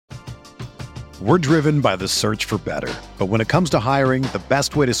We're driven by the search for better. But when it comes to hiring, the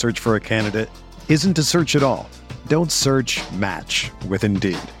best way to search for a candidate isn't to search at all. Don't search, match with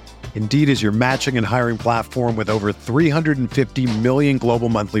Indeed. Indeed is your matching and hiring platform with over 350 million global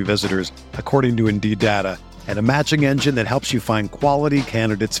monthly visitors, according to Indeed data, and a matching engine that helps you find quality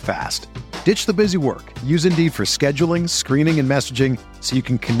candidates fast. Ditch the busy work. Use Indeed for scheduling, screening, and messaging so you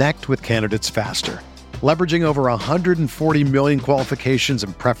can connect with candidates faster. Leveraging over 140 million qualifications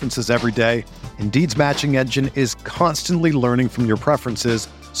and preferences every day, Indeed's matching engine is constantly learning from your preferences,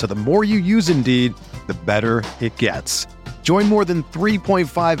 so the more you use Indeed, the better it gets. Join more than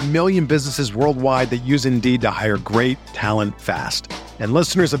 3.5 million businesses worldwide that use Indeed to hire great talent fast. And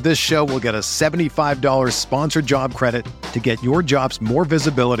listeners of this show will get a $75 sponsored job credit to get your jobs more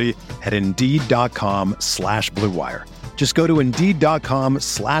visibility at Indeed.com/Blue Wire. Just go to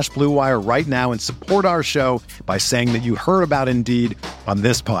Indeed.com/Blue Wire right now and support our show by saying that you heard about Indeed on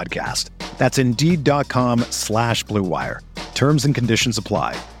this podcast. That's Indeed.com/Blue Wire. Terms and conditions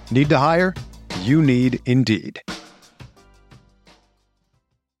apply. Need to hire? You need Indeed.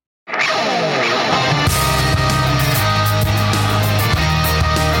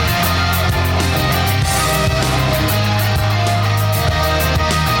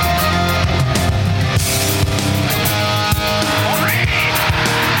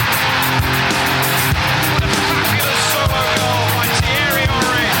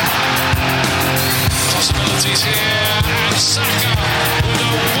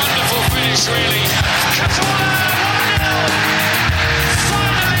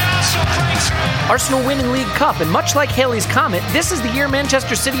 Arsenal win in League Cup, and much like Halley's Comet, this is the year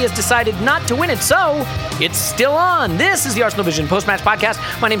Manchester City has decided not to win it, so it's still on. This is the Arsenal Vision post-match podcast.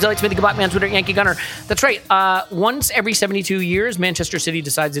 My name's Elliot Smith, the Black Man, Twitter, Yankee Gunner. That's right. Once every 72 years, Manchester City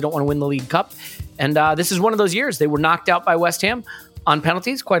decides they don't want to win the League Cup, and this is one of those years. They were knocked out by West Ham on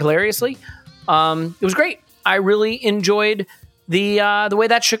penalties, quite hilariously. It was great. I really enjoyed the way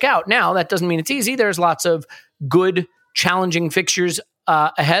that shook out. Now, that doesn't mean it's easy. There's lots of good, challenging fixtures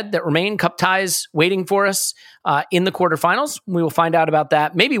ahead that remain, cup ties waiting for us in the quarterfinals. We will find out about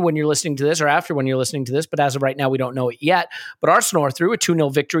that maybe when you're listening to this or after when you're listening to this, but as of right now, we don't know it yet. But Arsenal are through a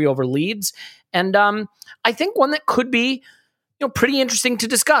 2-0 victory over Leeds. And I think one that could be pretty interesting to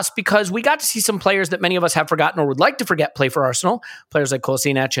discuss because we got to see some players that many of us have forgotten or would like to forget play for Arsenal, players like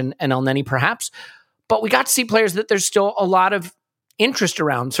Kolasinac and Elneny perhaps. But we got to see players that there's still a lot of interest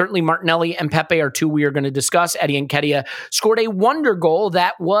around. Certainly Martinelli and Pepe are two we are going to discuss. Eddie Nketiah scored a wonder goal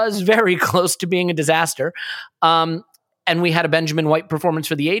that was very close to being a disaster. And we had a Benjamin White performance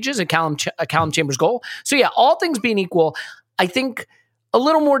for the ages, a Callum Chambers goal. So yeah, all things being equal, I think a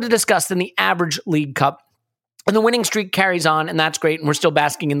little more to discuss than the average League Cup. And the winning streak carries on, and that's great. And we're still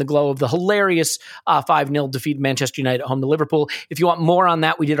basking in the glow of the hilarious 5-0 defeat of Manchester United at home to Liverpool. If you want more on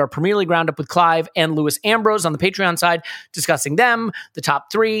that, we did our Premier League roundup with Clive and Lewis Ambrose on the Patreon side, discussing them, the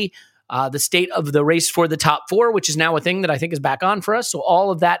top three, the state of the race for the top four, which is now a thing that I think is back on for us. So all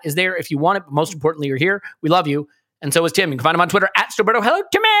of that is there if you want it. But most importantly, you're here. We love you. And so is Tim. You can find him on Twitter at Stoberto. Hello,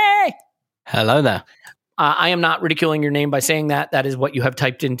 Timmy! Hello there. I am not ridiculing your name by saying that. That is what you have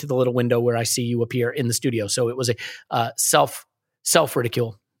typed into the little window where I see you appear in the studio. So it was a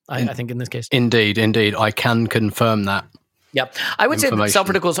self-ridicule, I think, in this case. Indeed. I can confirm that. Yep. I would say that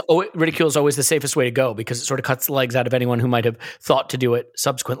self-ridicule is always the safest way to go because it sort of cuts the legs out of anyone who might have thought to do it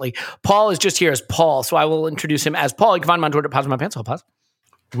subsequently. Paul is just here as Paul, so I will introduce him as Paul. You can find him on Twitter at Pause My Pants. Pause.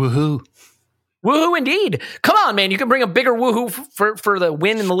 Woohoo. Woohoo indeed. Come on, man. You can bring a bigger woohoo for the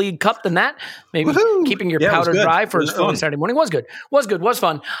win in the League Cup than that. Maybe keeping your powder dry for early Saturday morning was good. Was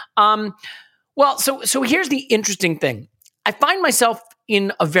fun. Well, so here's the interesting thing. I find myself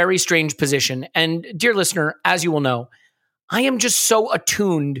in a very strange position. And dear listener, as you will know, I am just so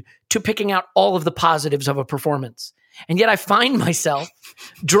attuned to picking out all of the positives of a performance. And yet I find myself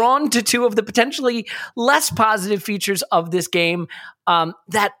drawn to two of the potentially less positive features of this game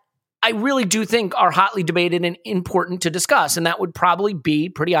that I really do think are hotly debated and important to discuss. And that would probably be,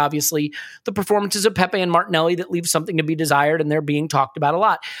 pretty obviously, the performances of Pepe and Martinelli that leave something to be desired, and they're being talked about a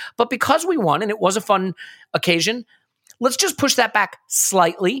lot. But because we won, and it was a fun occasion, let's just push that back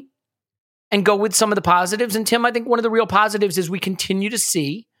slightly and go with some of the positives. And Tim, I think one of the real positives is we continue to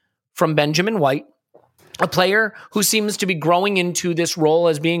see from Benjamin White, a player who seems to be growing into this role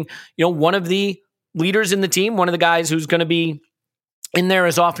as being, one of the leaders in the team, one of the guys who's going to be in there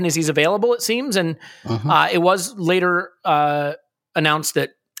as often as he's available, it seems. And it was later announced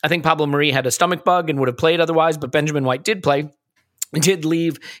that I think Pablo Mari had a stomach bug and would have played otherwise, but Benjamin White did play and did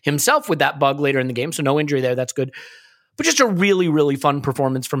leave himself with that bug later in the game. So no injury there. That's good. But just a really, really fun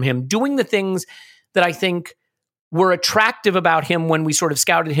performance from him, doing the things that I think were attractive about him when we sort of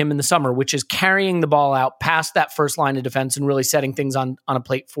scouted him in the summer, which is carrying the ball out past that first line of defense and really setting things on a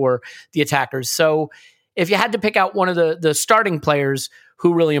plate for the attackers. So if you had to pick out one of the starting players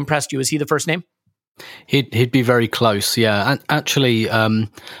who really impressed you, is he the first name? He'd be very close, yeah. And actually,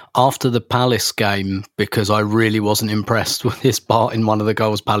 after the Palace game, because I really wasn't impressed with his part in one of the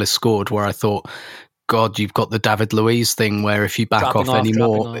goals Palace scored, where I thought, God, you've got the David Luiz thing where if you back off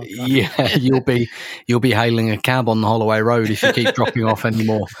anymore, you'll be hailing a cab on the Holloway Road if you keep dropping off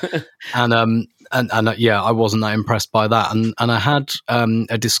anymore. And yeah, I wasn't that impressed by that. And I had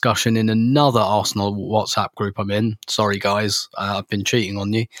a discussion in another Arsenal WhatsApp group I'm in. Sorry, guys, I've been cheating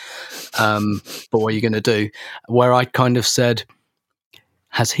on you. But what are you going to do? Where I kind of said,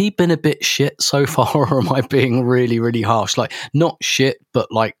 has he been a bit shit so far, or am I being really, really harsh? Like, not shit,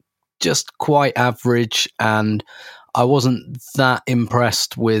 but like just quite average. And I wasn't that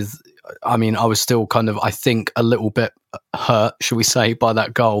impressed with, I mean, I was still kind of, I think, a little bit hurt, should we say, by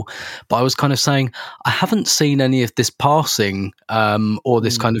that goal. But I was kind of saying, I haven't seen any of this passing or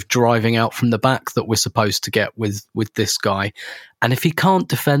this kind of driving out from the back that we're supposed to get with this guy. And if he can't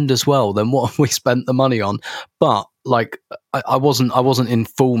defend as well, then what have we spent the money on? But like, I wasn't in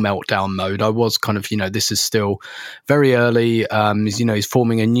full meltdown mode. I was kind of, this is still very early. He's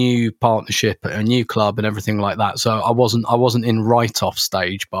forming a new partnership, a new club, and everything like that. So I wasn't in write-off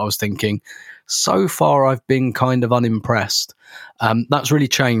stage, but I was thinking, so far I've been kind of unimpressed. That's really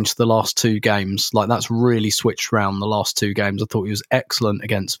changed the last two games. Like, that's really switched around the last two games. I thought he was excellent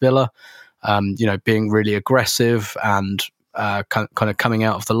against Villa. Being really aggressive and kind of coming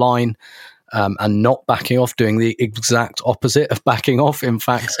out of the line. And not backing off, doing the exact opposite of backing off. In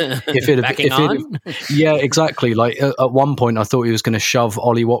fact, yeah, exactly. Like at one point, I thought he was going to shove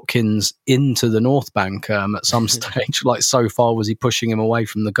Ollie Watkins into the North Bank at some stage. Like, so far was he pushing him away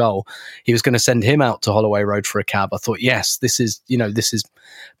from the goal. He was going to send him out to Holloway Road for a cab. I thought, yes, this is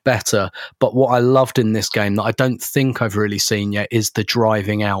better. But what I loved in this game that I don't think I've really seen yet is the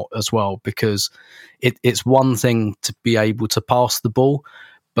driving out as well, because it's one thing to be able to pass the ball,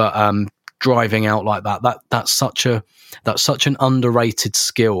 but driving out like that's such an underrated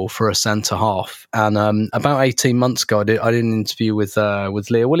skill for a centre half. And about 18 months ago, I did an interview with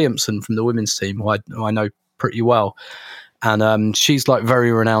Leah Williamson from the women's team, who I know pretty well. And she's like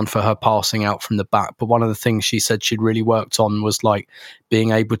very renowned for her passing out from the back. But one of the things she said she'd really worked on was like being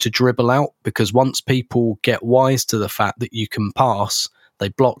able to dribble out, because once people get wise to the fact that you can pass, they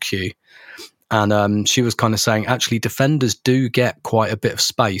block you. And she was kind of saying, actually, defenders do get quite a bit of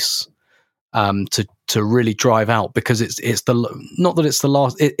space to really drive out, because it's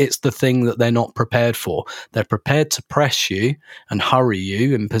the thing that they're not prepared for. They're prepared to press you and hurry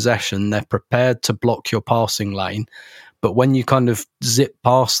you in possession. They're prepared to block your passing lane. But when you kind of zip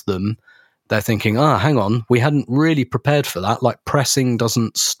past them, they're thinking, hang on, we hadn't really prepared for that. Like, pressing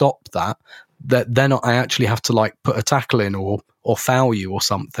doesn't stop that. Then I actually have to like put a tackle in or foul you or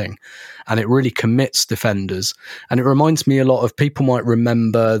something. And it really commits defenders. And it reminds me a lot of, people might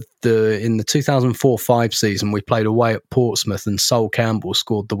remember in the 2004-05 season, we played away at Portsmouth and Sol Campbell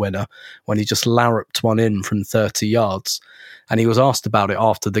scored the winner when he just larruped one in from 30 yards. And he was asked about it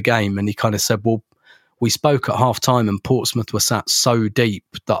after the game, and he kind of said, well, we spoke at half time and Portsmouth were sat so deep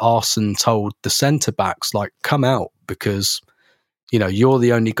that Arsene told the centre backs, like, come out, because you're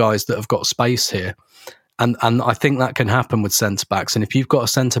the only guys that have got space here. And I think that can happen with centre-backs. And if you've got a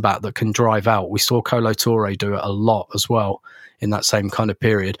centre-back that can drive out, we saw Kolo Touré do it a lot as well in that same kind of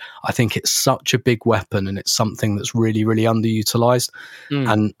period. I think it's such a big weapon, and it's something that's really, really underutilised.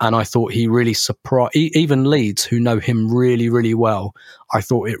 And I thought he really surprised, even Leeds, who know him really, really well, I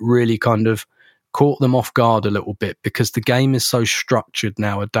thought it really kind of caught them off guard a little bit, because the game is so structured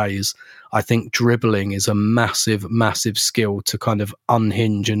nowadays. I think dribbling is a massive, massive skill to kind of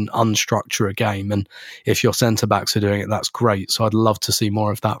unhinge and unstructure a game. And if your centre-backs are doing it, that's great. So I'd love to see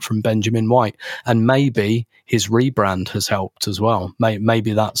more of that from Benjamin White. And maybe his rebrand has helped as well.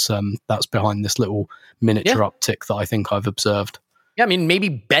 Maybe that's behind this little miniature uptick that I think I've observed. Yeah, I mean, maybe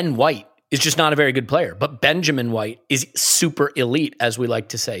Ben White is just not a very good player, but Benjamin White is super elite, as we like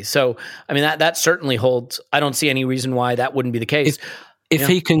to say. So, I mean, that certainly holds. I don't see any reason why that wouldn't be the case. If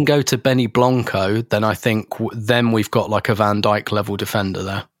he can go to Benny Blanco, then I think then we've got like a Van Dijk level defender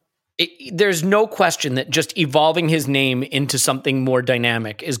there. There's no question that just evolving his name into something more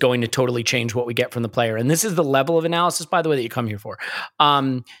dynamic is going to totally change what we get from the player. And this is the level of analysis, by the way, that you come here for.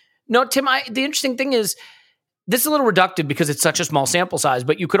 No, Tim, the interesting thing is, this is a little reductive because it's such a small sample size,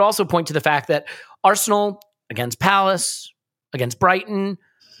 but you could also point to the fact that Arsenal against Palace, against Brighton,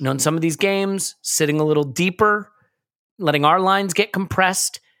 in some of these games, sitting a little deeper, letting our lines get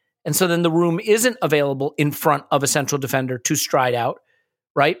compressed. And so then the room isn't available in front of a central defender to stride out,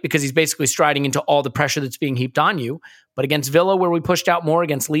 right? Because he's basically striding into all the pressure that's being heaped on you. But against Villa, where we pushed out more,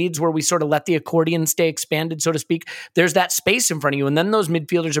 against Leeds, where we sort of let the accordion stay expanded, so to speak, there's that space in front of you. And then those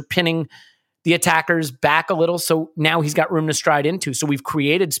midfielders are pinning the attackers back a little. So now he's got room to stride into. So we've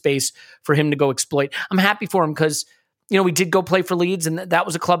created space for him to go exploit. I'm happy for him because, we did go play for Leeds, and that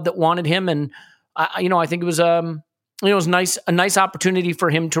was a club that wanted him. And, I think it was, it was a nice opportunity for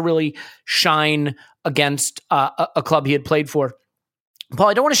him to really shine against a club he had played for. Paul,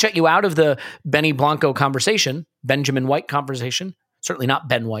 I don't want to shut you out of the Benny Blanco conversation, Benjamin White conversation, certainly not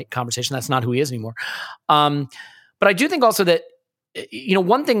Ben White conversation. That's not who he is anymore. But I do think also that,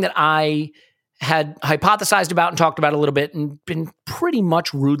 one thing that I had hypothesized about and talked about a little bit and been pretty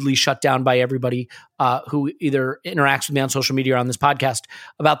much rudely shut down by everybody who either interacts with me on social media or on this podcast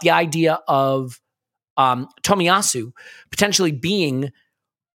about the idea of Tomiyasu potentially being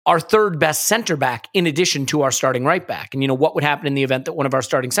our third best center back in addition to our starting right back. And, what would happen in the event that one of our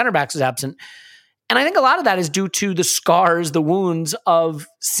starting center backs is absent? And I think a lot of that is due to the scars, the wounds of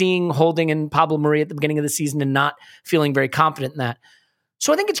seeing Holding and Pablo Mari at the beginning of the season and not feeling very confident in that.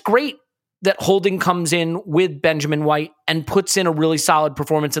 So I think it's great that Holding comes in with Benjamin White and puts in a really solid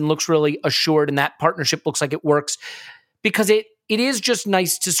performance and looks really assured, and that partnership looks like it works, because it is just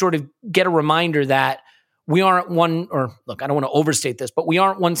nice to sort of get a reminder that we aren't one, or look, I don't want to overstate this, but we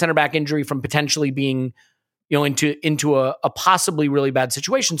aren't one center back injury from potentially being, into a possibly really bad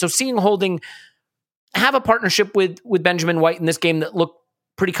situation. So seeing Holding have a partnership with Benjamin White in this game that looked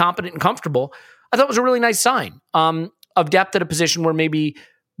pretty competent and comfortable, I thought was a really nice sign of depth at a position where maybe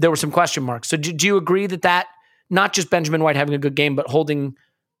there were some question marks. So do you agree that not just Benjamin White having a good game, but Holding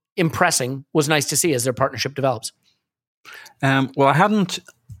impressing was nice to see as their partnership develops? Well, I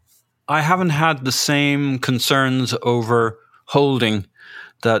haven't had the same concerns over Holding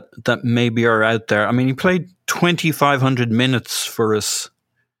that maybe are out there. I mean, he played 2,500 minutes for us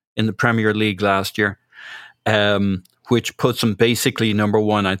in the Premier League last year, which puts him basically number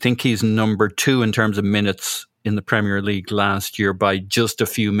one. I think he's number two in terms of minutes in the Premier League last year by just a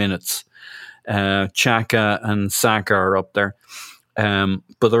few minutes. Xhaka and Saka are up there,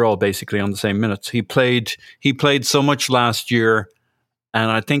 but they're all basically on the same minutes. He played so much last year,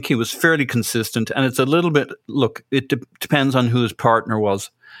 and I think he was fairly consistent. And it's a little bit, look, it depends on who his partner was.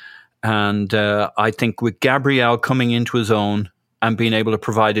 And I think with Gabriel coming into his own and being able to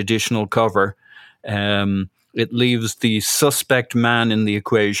provide additional cover, it leaves the suspect man in the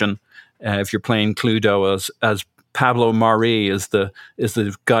equation. If you're playing Cluedo, as Pablo Mari is the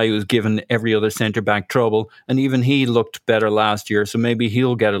guy who's given every other centre back trouble, and even he looked better last year. So maybe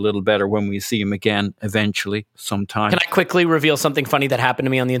he'll get a little better when we see him again eventually, sometime. Can I quickly reveal something funny that happened to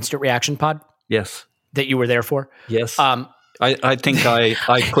me on the Instant Reaction pod? Yes, that you were there for. Yes. I think I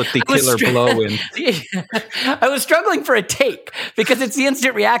put the killer blow in. I was struggling for a take because it's the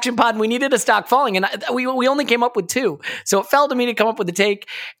Instant Reaction pod and we needed a stock falling, and we only came up with two. So it fell to me to come up with a take,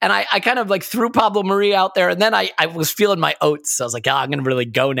 and I kind of like threw Pablo Mari out there, and then I was feeling my oats. So I was like, I'm going to really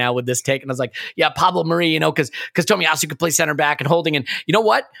go now with this take. And I was like, yeah, Pablo Mari, because Tomiyasu could play center back and Holding. And you know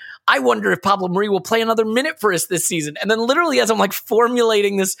what? I wonder if Pablo Mari will play another minute for us this season. And then literally as I'm like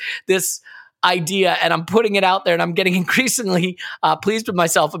formulating this idea and I'm putting it out there and I'm getting increasingly pleased with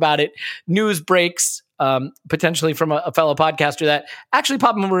myself about it, news breaks potentially from a fellow podcaster that actually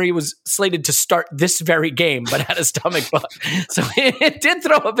Pablo Mari was slated to start this very game but had a stomach bug. So it did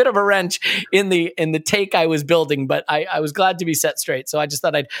throw a bit of a wrench in the take I was building, but I was glad to be set straight. So I just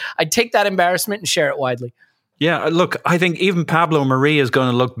thought I'd take that embarrassment and share it widely. Yeah, look, I think even Pablo Mari is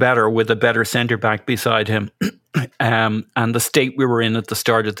going to look better with a better centre back beside him. And the state we were in at the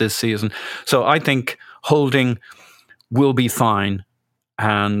start of this season. So I think Holding will be fine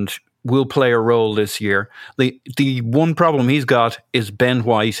and will play a role this year. The one problem he's got is Ben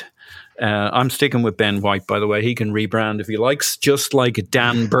White. I'm sticking with Ben White, by the way. He can rebrand if he likes, just like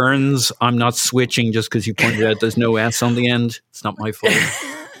Dan Burns. I'm not switching just because you pointed out there's no S on the end. It's not my fault.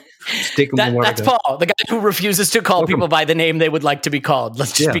 That's Paul, the guy who refuses to call people by the name they would like to be called.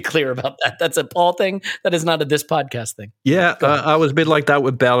 Let's just be clear about that. That's a Paul thing. That is not a This Podcast thing. Yeah, I was a bit like that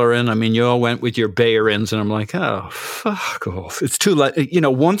with Bellerin. I mean, you all went with your Bayerins, and I'm like, oh, fuck off. It's too late.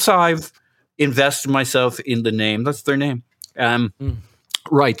 Once I've invested myself in the name, that's their name.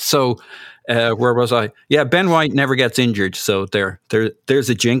 Right, so where was I? Yeah, Ben White never gets injured, so there's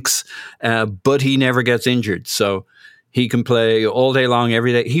a jinx. But he never gets injured, so he can play all day long,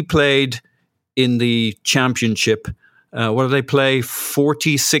 every day. He played in the championship. What did they play?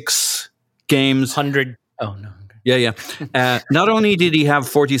 46 games. 100. Oh, no. Yeah. Not only did he have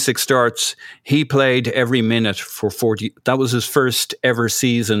 46 starts, he played every minute for 40. That was his first ever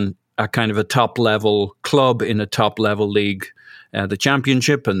season at kind of a top level club in a top level league, the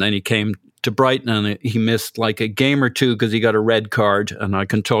Championship. And then he came to Brighton and he missed like a game or two because he got a red card. And I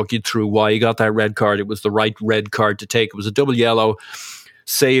can talk you through why he got that red card. It was the right red card to take. It was a double yellow,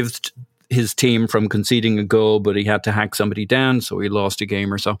 saved his team from conceding a goal, but he had to hack somebody down, so he lost a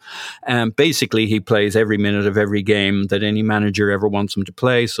game or so. Basically, he plays every minute of every game that any manager ever wants him to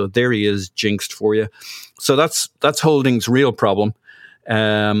play. So there he is, jinxed for you. So that's Holding's real problem.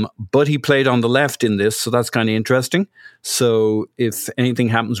 But he played on the left in this, so that's kind of interesting. So if anything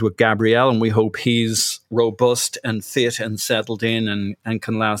happens with Gabriel, and we hope he's robust and fit and settled in and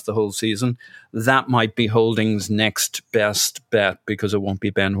can last the whole season, that might be Holding's next best bet because it won't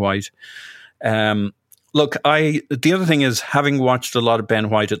be Ben White. Look, the other thing is, having watched a lot of Ben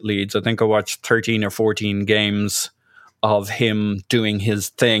White at Leeds, I think I watched 13 or 14 games of him doing his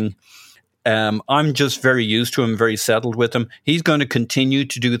thing. I'm just very used to him, very settled with him. He's going to continue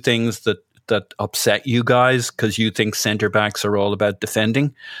to do things that upset you guys because you think centre backs are all about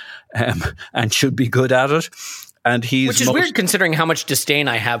defending and should be good at it. And which is weird considering how much disdain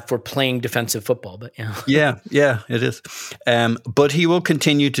I have for playing defensive football. But yeah, it is. But he will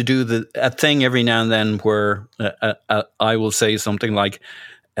continue to do a thing every now and then where I will say something like,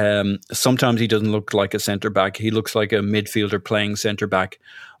 sometimes he doesn't look like a centre back. He looks like a midfielder playing centre back.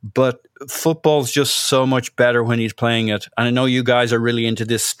 But football's just so much better when he's playing it. And I know you guys are really into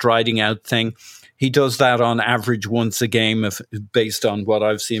this striding out thing. He does that on average once a game based on what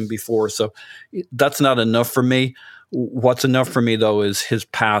I've seen before. So that's not enough for me. What's enough for me, though, is his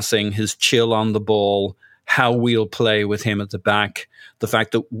passing, his chill on the ball, how we'll play with him at the back, the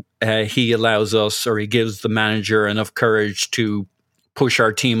fact that he allows us, or he gives the manager enough courage to push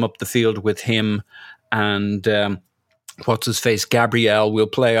our team up the field with him and Gabriel will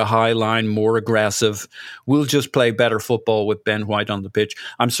play a high line, more aggressive. We'll just play better football with Ben White on the pitch.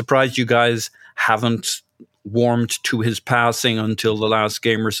 I'm surprised you guys haven't warmed to his passing until the last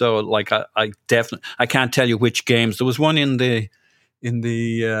game or so. Like I can't tell you which games. There was one in the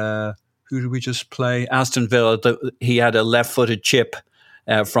who did we just play? Aston Villa. He had a left-footed chip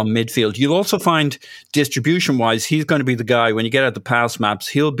from midfield. You'll also find distribution-wise, he's going to be the guy, when you get at the pass maps,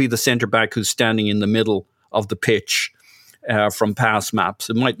 he'll be the centre-back who's standing in the middle of the pitch from pass maps.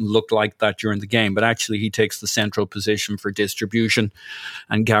 It mightn't look like that during the game, but actually he takes the central position for distribution,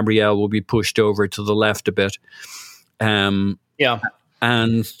 and Gabriel will be pushed over to the left a bit. And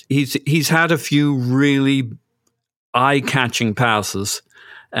he's had a few really eye-catching passes,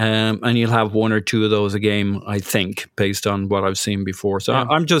 and he'll have one or two of those a game, I think, based on what I've seen before. So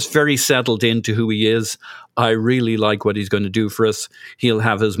I'm just very settled into who he is. I really like what he's going to do for us. He'll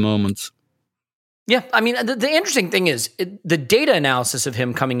have his moments. Yeah, I mean, the interesting thing is the data analysis of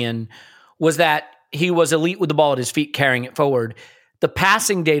him coming in was that he was elite with the ball at his feet, carrying it forward. The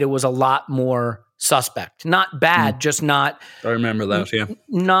passing data was a lot more suspect. Not bad, just not... I remember that, yeah.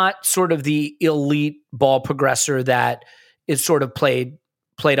 Not sort of the elite ball progressor that is sort of played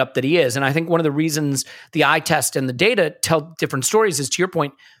up that he is. And I think one of the reasons the eye test and the data tell different stories is, to your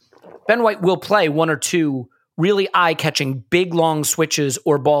point, Ben White will play one or two really eye-catching, big, long switches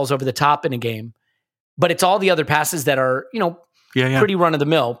or balls over the top in a game. But it's all the other passes that are, pretty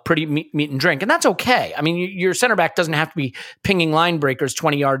run-of-the-mill, pretty meat and drink. And that's okay. I mean, your center back doesn't have to be pinging line breakers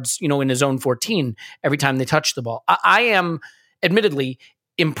 20 yards, in his own 14 every time they touch the ball. I am, admittedly,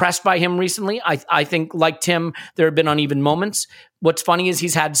 impressed by him recently. I think, like Tim, there have been uneven moments. What's funny is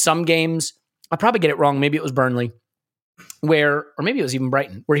he's had some games, I'll probably get it wrong, maybe it was Burnley, or maybe it was even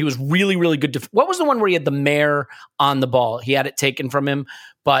Brighton, where he was really, really good. What was the one where he had the mare on the ball? He had it taken from him,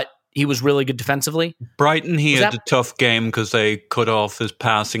 but he was really good defensively. Brighton, he had a tough game because they cut off his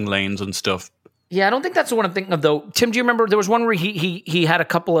passing lanes and stuff. Yeah, I don't think that's the one I'm thinking of, though. Tim, do you remember there was one where he had a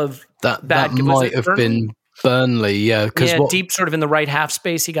couple of that might have been Burnley, yeah. Deep sort of in the right half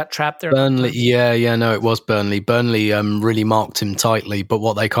space, he got trapped there. Burnley, no, it was Burnley. Burnley really marked him tightly, but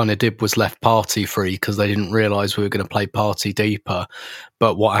what they kind of did was left Partey free because they didn't realise we were going to play Partey deeper.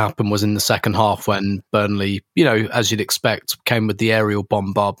 But what happened was in the second half when Burnley, as you'd expect, came with the aerial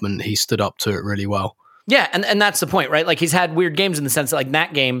bombardment, he stood up to it really well. Yeah, and that's the point, right? Like, he's had weird games in the sense that, like,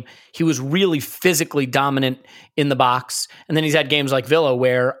 that game, he was really physically dominant in the box. And then he's had games like Villa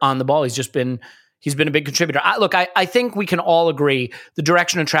where on the ball he's been a big contributor. I think we can all agree the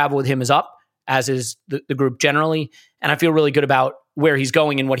direction of travel with him is up, as is the group generally. And I feel really good about where he's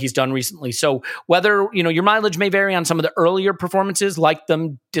going and what he's done recently. So whether, your mileage may vary on some of the earlier performances, like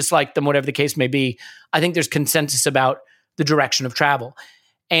them, dislike them, whatever the case may be, I think there's consensus about the direction of travel.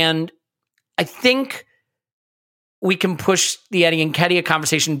 And I think we can push the Eddie Nketiah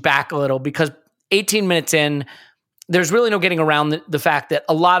conversation back a little, because 18 minutes in, there's really no getting around the fact that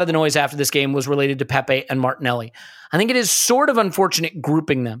a lot of the noise after this game was related to Pepe and Martinelli. I think it is sort of unfortunate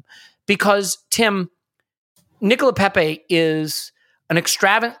grouping them because, Tim, Nicola Pepe is an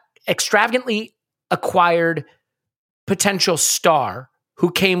extravagantly acquired potential star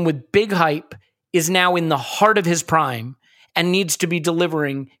who came with big hype, is now in the heart of his prime, and needs to be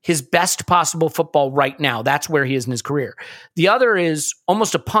delivering his best possible football right now. That's where he is in his career. The other is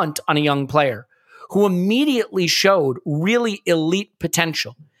almost a punt on a young player who immediately showed really elite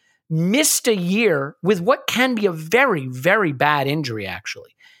potential, missed a year with what can be a very, very bad injury,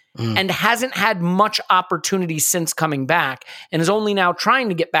 actually, and hasn't had much opportunity since coming back, and is only now trying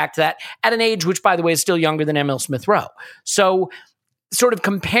to get back to that at an age which, by the way, is still younger than Emil Smith-Rowe. So sort of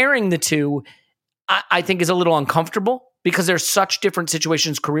comparing the two, I think, is a little uncomfortable because they're such different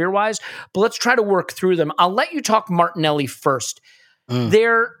situations career-wise, but let's try to work through them. I'll let you talk Martinelli first.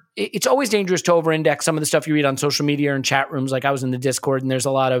 It's always dangerous to over-index some of the stuff you read on social media and chat rooms. Like I was in the Discord, and there's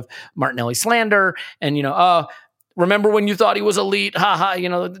a lot of Martinelli slander, and, remember when you thought he was elite?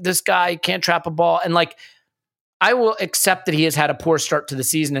 This guy can't trap a ball. And like, I will accept that he has had a poor start to the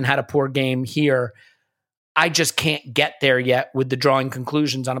season and had a poor game here. I just can't get there yet with the drawing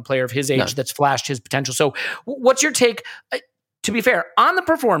conclusions on a player of his age that's flashed his potential. So what's your take, to be fair, on the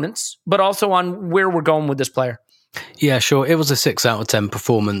performance, but also on where we're going with this player? Yeah, sure. It was a 6 out of 10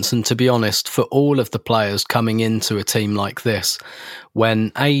 performance. And to be honest, for all of the players coming into a team like this,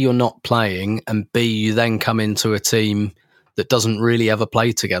 when A, you're not playing, and B, you then come into a team that doesn't really ever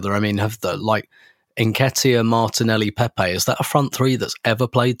play together. I mean, Nketiah, Martinelli, Pepe, is that a front three that's ever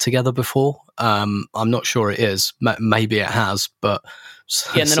played together before? I'm not sure it is. Maybe it has, but...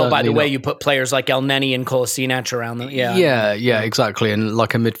 Yeah, and then, by the way, you put players like El Neni and Kolasinac around them. Yeah, exactly. And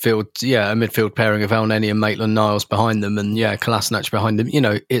like a midfield pairing of El Neni and Maitland-Niles behind them, and Kolasinac behind them.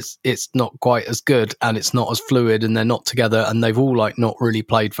 It's not quite as good, and it's not as fluid, and they're not together, and they've all not really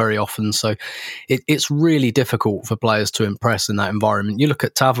played very often. So it's really difficult for players to impress in that environment. You look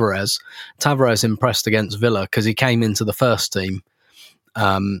at Tavares. Tavares impressed against Villa because he came into the first team.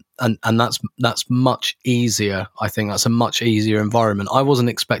 And that's much easier. I think that's a much easier environment. I wasn't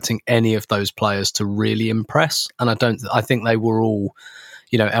expecting any of those players to really impress, and I think they were all,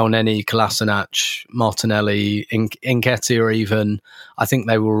 El Neni, Kolasinac, Martinelli, Nketiah even. I think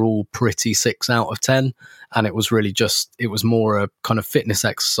they were all pretty 6 out of 10, and it was really it was more a kind of fitness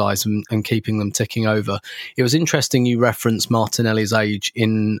exercise and keeping them ticking over. It was interesting you referenced Martinelli's age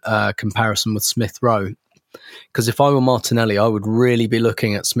in comparison with Smith-Rowe. Because if I were Martinelli, I would really be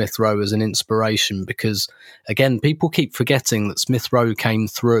looking at Smith-Rowe as an inspiration because, again, people keep forgetting that Smith-Rowe came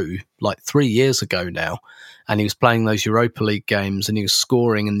through like 3 years ago now, and he was playing those Europa League games, and he was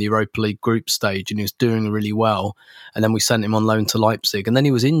scoring in the Europa League group stage, and he was doing really well. And then we sent him on loan to Leipzig, and then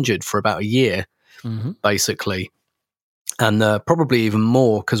he was injured for about a year, basically. And probably even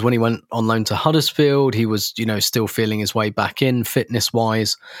more because when he went on loan to Huddersfield, he was, still feeling his way back in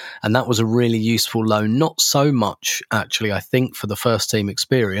fitness-wise. And that was a really useful loan. Not so much, actually, I think, for the first-team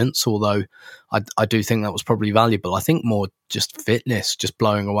experience, although I do think that was probably valuable. I think more just fitness, just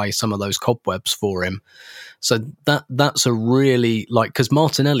blowing away some of those cobwebs for him. So that's a really, because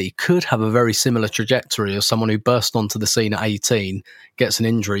Martinelli could have a very similar trajectory as someone who burst onto the scene at 18, gets an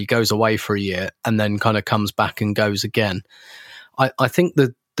injury, goes away for a year, and then kind of comes back and goes again. I think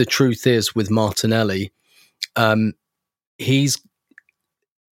the truth is with Martinelli, I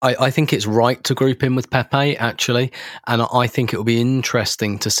think it's right to group him with Pepe, actually, and I think it will be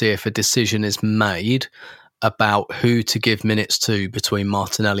interesting to see if a decision is made about who to give minutes to between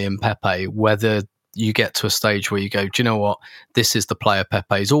Martinelli and Pepe, whether you get to a stage where you go, do you know what, this is the player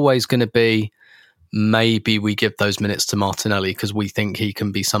Pepe is always going to be. Maybe we give those minutes to Martinelli because we think he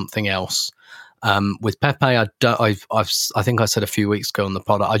can be something else. With Pepe, I think I said a few weeks ago on the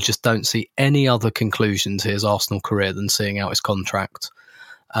pod, I just don't see any other conclusion to his Arsenal career than seeing out his contract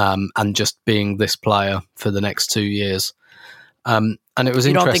and just being this player for the next 2 years. And it was interesting.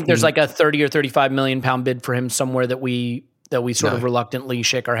 You don't think there's like a 30 or 35 million pound bid for him somewhere that we sort of reluctantly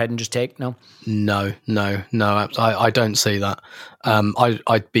shake our head and just take? No, I don't see that.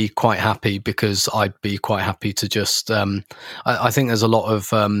 I'd be quite happy because I'd be quite happy to just. I think there's a lot of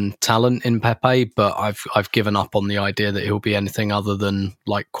talent in Pepe, but I've given up on the idea that he'll be anything other than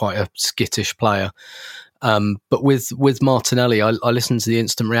like quite a skittish player. But with Martinelli, I listened to the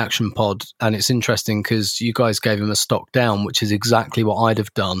Instant Reaction pod, and it's interesting because you guys gave him a stock down, which is exactly what I'd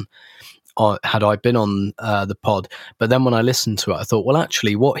have done had I been on the pod. But then when I listened to it, I thought, well,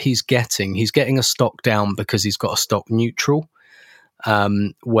 actually, what he's getting a stock down because he's got a stock neutral.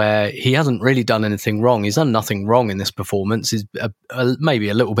 where he hasn't really done anything wrong. He's done nothing wrong in this performance. He's maybe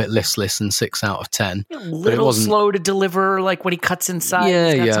a little bit listless and 6 out of 10. A little slow to deliver, like when he cuts inside.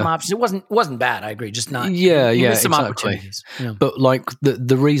 Yeah, he's got some options. It wasn't bad. I agree. Just not. Some opportunities. Yeah. But like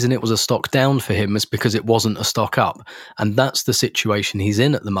the reason it was a stock down for him was because it wasn't a stock up, and that's the situation he's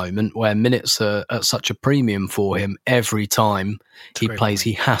in at the moment, where minutes are at such a premium for him. Every time he plays,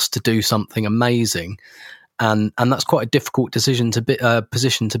 he has to do something amazing. And that's quite a difficult position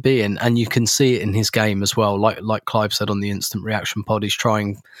to be in, and you can see it in his game as well. Like Clive said on the Instant Reaction pod, he's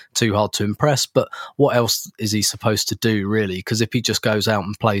trying too hard to impress. But what else is he supposed to do, really? Because if he just goes out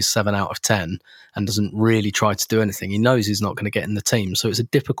and plays 7 out of 10 and doesn't really try to do anything, he knows he's not going to get in the team. So it's a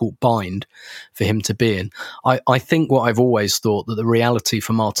difficult bind for him to be in. I think what I've always thought, that the reality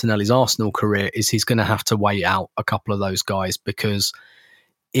for Martinelli's Arsenal career is he's going to have to wait out a couple of those guys, because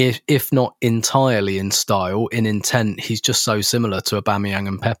if not entirely in style, in intent, he's just so similar to Aubameyang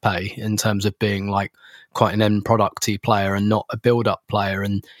and Pepe in terms of being like quite an end producty player and not a build-up player.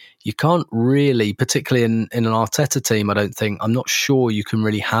 And you can't really, particularly in an Arteta team, I'm not sure you can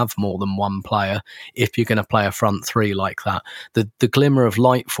really have more than one player if you're going to play a front three like that. The glimmer of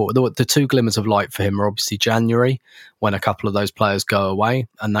light the two glimmers of light for him are obviously January, when a couple of those players go away,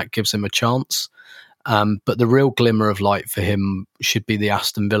 and that gives him a chance. But the real glimmer of light for him should be the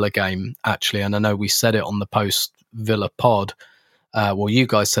Aston Villa game, actually. And I know we said it on the post-Villa pod. You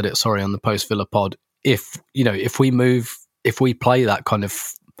guys said it, on the post-Villa pod. If we play that kind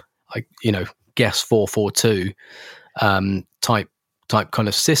of, guess 4-4-2 type kind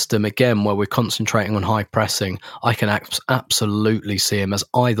of system again, where we're concentrating on high pressing, I can absolutely see him as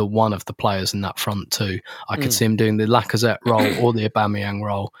either one of the players in that front two. I could see him doing the Lacazette role or the Aubameyang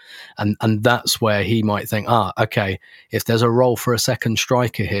role, and that's where he might think, okay, if there's a role for a second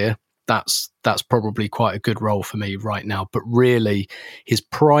striker here, that's probably quite a good role for me right now. But really, his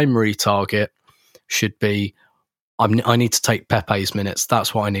primary target should be, I need to take Pepe's minutes.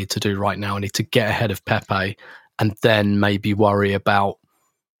 That's what I need to do right now. I need to get ahead of Pepe, and then maybe worry about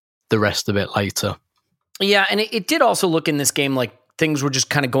the rest of it later. Yeah, and it did also look in this game like things were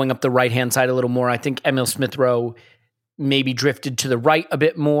just kind of going up the right-hand side a little more. I think Emil Smith-Rowe maybe drifted to the right a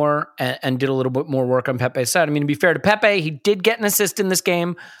bit more and did a little bit more work on Pepe's side. I mean, to be fair to Pepe, he did get an assist in this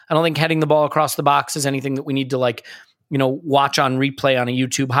game. I don't think heading the ball across the box is anything that we need to watch on replay on a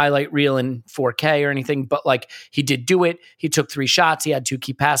YouTube highlight reel in 4K or anything, but he did do it. He took 3 shots. He had 2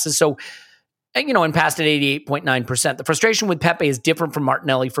 key passes. So, and passed at 88.9%. The frustration with Pepe is different from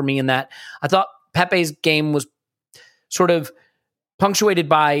Martinelli for me in that I thought Pepe's game was sort of punctuated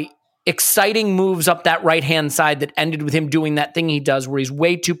by exciting moves up that right-hand side that ended with him doing that thing he does where he's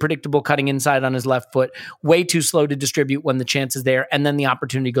way too predictable cutting inside on his left foot, way too slow to distribute when the chance is there, and then the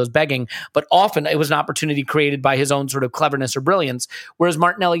opportunity goes begging. But often it was an opportunity created by his own sort of cleverness or brilliance, whereas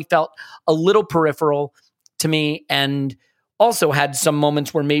Martinelli felt a little peripheral to me and also had some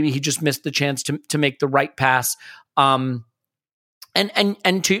moments where maybe he just missed the chance to make the right pass. And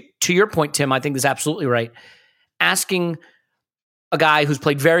to your point, Tim, I think is absolutely right. Asking a guy who's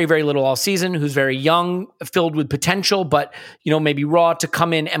played very, very little all season, who's very young, filled with potential, but maybe raw, to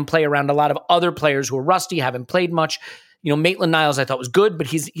come in and play around a lot of other players who are rusty, haven't played much. Maitland-Niles I thought was good, but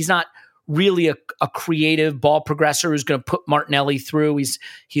he's not really a creative ball progressor who's going to put Martinelli through.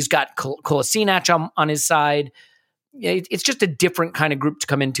 He's got Kolasinac on his side. It's just a different kind of group to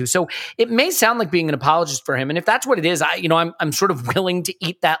come into. So it may sound like being an apologist for him. And if that's what it is, I'm sort of willing to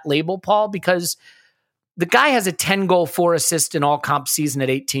eat that label, Paul, because the guy has a 10-goal, 4-assist in all comp season at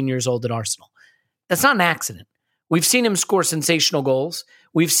 18 years old at Arsenal. That's not an accident. We've seen him score sensational goals.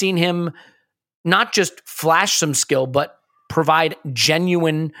 We've seen him not just flash some skill, but provide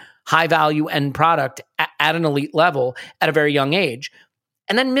genuine high-value end product at an elite level at a very young age.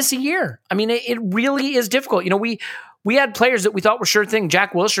 And then miss a year. I mean, it really is difficult. We had players that we thought were sure thing.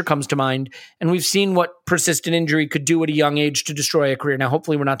 Jack Wilshere comes to mind, and we've seen what persistent injury could do at a young age to destroy a career. Now,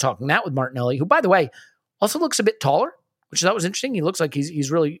 hopefully we're not talking that with Martinelli, who, by the way, also looks a bit taller, which I thought was interesting. He looks like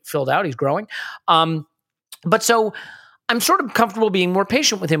he's really filled out. He's growing. But so I'm sort of comfortable being more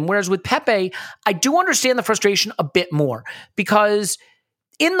patient with him. Whereas with Pepe, I do understand the frustration a bit more, because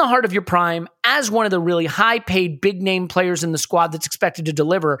in the heart of your prime, as one of the really high-paid, big-name players in the squad that's expected to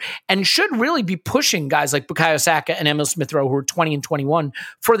deliver and should really be pushing guys like Bukayo Saka and Emil Smith-Rowe, who are 20 and 21,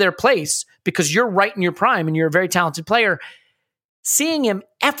 for their place, because you're right in your prime and you're a very talented player, seeing him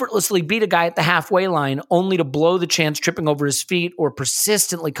effortlessly beat a guy at the halfway line only to blow the chance tripping over his feet or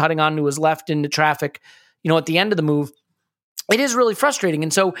persistently cutting onto his left into traffic, at the end of the move, it is really frustrating.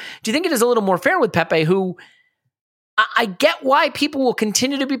 And so do you think it is a little more fair with Pepe, who I get why people will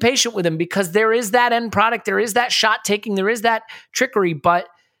continue to be patient with him, because there is that end product, there is that shot taking, there is that trickery, but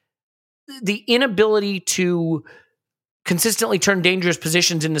the inability to consistently turn dangerous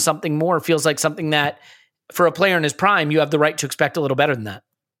positions into something more feels like something that, for a player in his prime, you have the right to expect a little better than that.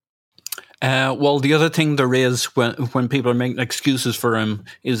 Well, the other thing there is when people are making excuses for him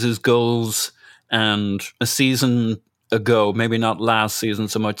is his goals, and a season ago, maybe not last season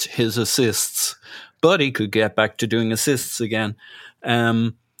so much, his assists. But he could get back to doing assists again.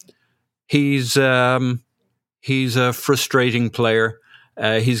 He's a frustrating player.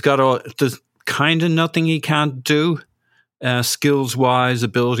 He's got there's kind of nothing he can't do, skills-wise,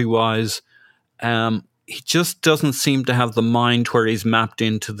 ability-wise. He just doesn't seem to have the mind where he's mapped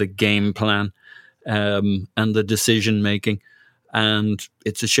into the game plan and the decision-making. And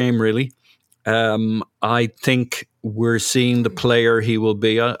it's a shame, really. I think we're seeing the player he will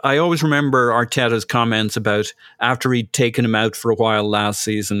be. I always remember Arteta's comments about after he'd taken him out for a while last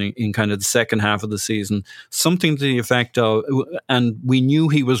season in kind of the second half of the season, something to the effect of, and we knew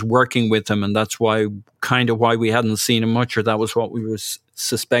he was working with him, and that's why we hadn't seen him much, or that was what we was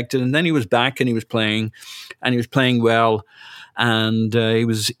suspected. And then he was back and he was playing well, and he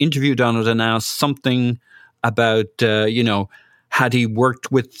was interviewed on it and asked something about, had he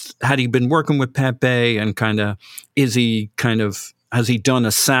been working with Pepe, and has he done a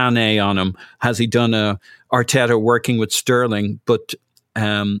Sané on him? Has he done a Arteta working with Sterling? But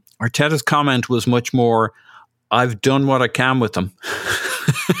Arteta's comment was much more, I've done what I can with him.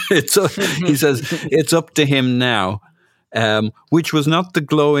 He says, it's up to him now, which was not the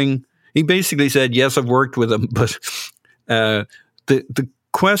glowing. He basically said, yes, I've worked with him, but the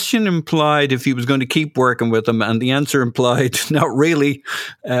question implied if he was going to keep working with him, and the answer implied not really.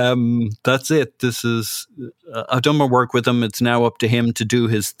 That's it. This is I've done my work with him. It's now up to him to do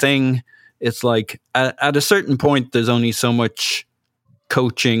his thing. It's like at a certain point, there's only so much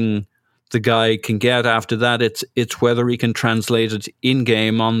coaching the guy can get. After that, it's whether he can translate it in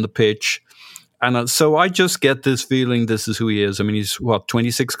game on the pitch. And so I just get this feeling this is who he is. I mean, he's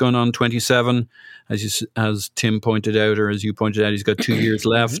 26 going on 27, as Tim pointed out, or as you pointed out, he's got 2 years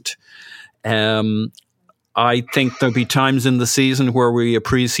left. I think there'll be times in the season where we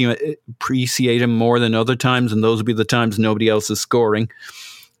appreciate him more than other times, and those will be the times nobody else is scoring.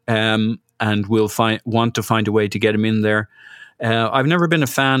 And we'll want to find a way to get him in there. I've never been a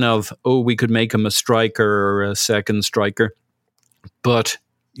fan of, we could make him a striker or a second striker, but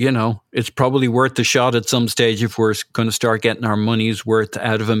it's probably worth the shot at some stage if we're going to start getting our money's worth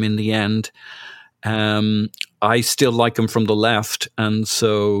out of him in the end. I still like him from the left. And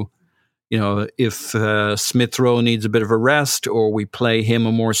so, if Smith Rowe needs a bit of a rest, or we play him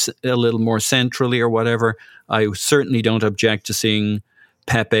a little more centrally or whatever, I certainly don't object to seeing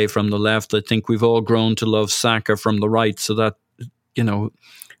Pepe from the left. I think we've all grown to love Saka from the right. So that,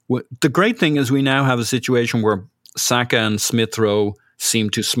 the great thing is we now have a situation where Saka and Smith Rowe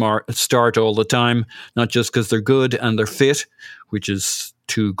seem to start all the time, not just because they're good and they're fit, which is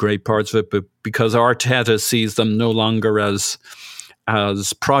two great parts of it, but because Arteta sees them no longer as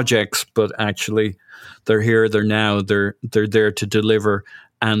projects, but actually they're here, they're now, they're there to deliver,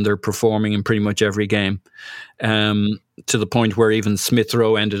 and they're performing in pretty much every game. To the point where even Smith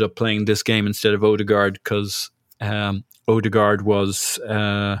Rowe ended up playing this game instead of Odegaard, because Odegaard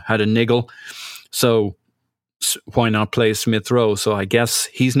had a niggle. So why not play Smith Rowe? So I guess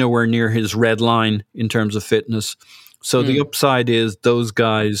he's nowhere near his red line in terms of fitness. So the upside is those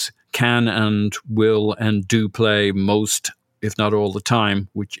guys can and will and do play most, if not all the time,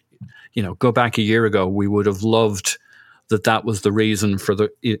 which, go back a year ago, we would have loved that was the reason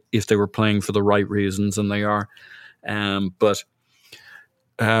if they were playing for the right reasons, and they are. But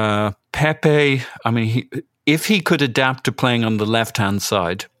Pepe, I mean, if he could adapt to playing on the left-hand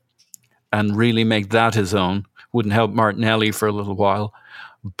side and really make that his own, wouldn't help Martinelli for a little while,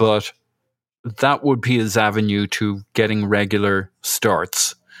 but that would be his avenue to getting regular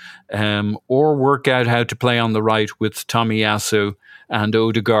starts, or work out how to play on the right with Tomiyasu and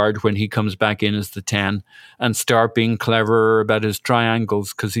Odegaard when he comes back in as the 10, and start being cleverer about his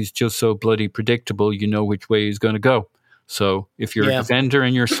triangles, because he's just so bloody predictable. You know which way he's going to go. So if you're a defender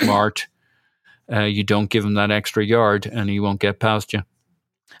and you're smart, you don't give him that extra yard and he won't get past you.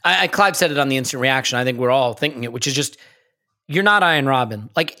 Clive said it on the instant reaction. I think we're all thinking it, which is just, you're not Ian Robin.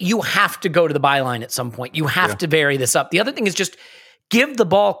 Like, you have to go to the byline at some point. You have to vary this up. The other thing is just give the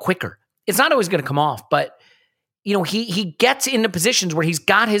ball quicker. It's not always going to come off, but he gets into positions where he's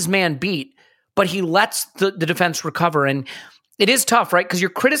got his man beat, but he lets the defense recover. And it is tough, right? Because you're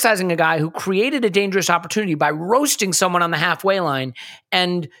criticizing a guy who created a dangerous opportunity by roasting someone on the halfway line,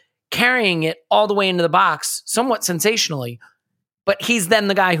 and carrying it all the way into the box, somewhat sensationally, but he's then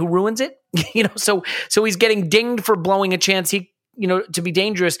the guy who ruins it. So he's getting dinged for blowing a chance to be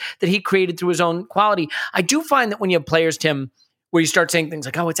dangerous that he created through his own quality. I do find that when you have players, Tim, where you start saying things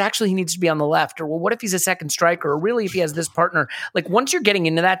like, oh, it's actually he needs to be on the left, or well, what if he's a second striker, or really if he has this partner? Like once you're getting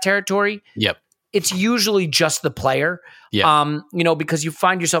into that territory, it's usually just the player, because you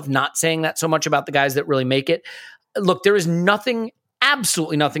find yourself not saying that so much about the guys that really make it. Look, there is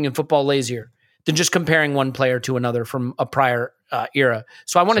absolutely nothing in football lazier than just comparing one player to another from a prior era.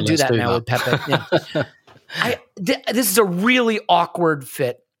 So I want to do that now with Pepe. Yeah. This is a really awkward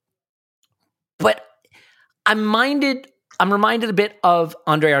fit, but I'm reminded a bit of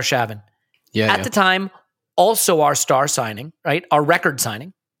Andre Arshavin. At the time, also our star signing, right? Our record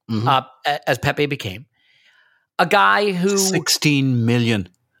signing, as Pepe became. A guy who 16 million.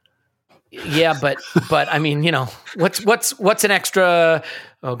 Yeah, but I mean, what's an extra?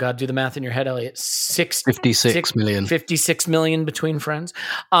 Oh God, do the math in your head, Elliot. 56 million. 56 million between friends.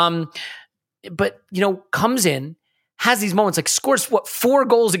 But comes in, has these moments, like scores 4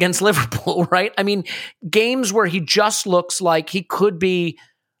 goals against Liverpool, right? I mean, games where he just looks like he could be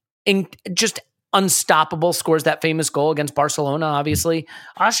just unstoppable. Scores that famous goal against Barcelona, obviously.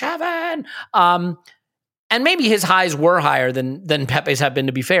 Arshavin. And maybe his highs were higher than Pepe's have been,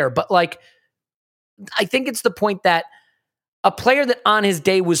 to be fair. But I think it's the point that a player that on his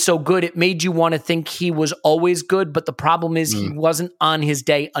day was so good, it made you want to think he was always good. But the problem is he wasn't on his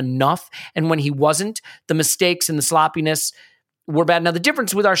day enough. And when he wasn't, the mistakes and the sloppiness were bad. Now, the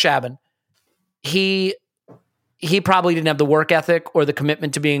difference with Arshavin, he probably didn't have the work ethic or the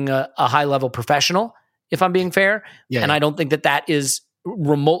commitment to being a high-level professional, if I'm being fair. Yeah. And I don't think that is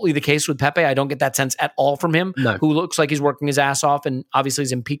remotely the case with Pepe. I don't get that sense at all from him, who looks like he's working his ass off and obviously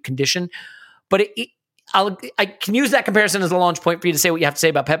is in peak condition. But I can use that comparison as a launch point for you to say what you have to say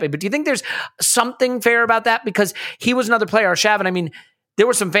about Pepe. But do you think there's something fair about that? Because he was another player, Arshavin. I mean, there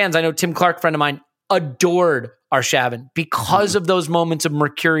were some fans, I know Tim Clark, friend of mine, adored Arshavin because of those moments of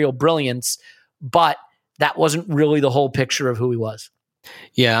mercurial brilliance. But that wasn't really the whole picture of who he was.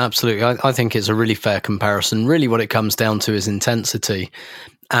 Yeah, absolutely. I think it's a really fair comparison. Really what it comes down to is intensity.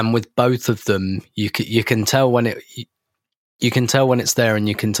 And with both of them, you can tell when it's there and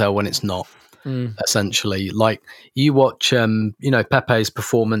you can tell when it's not. Essentially, like you watch Pepe's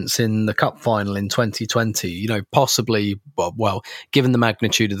performance in the cup final in 2020, possibly well given the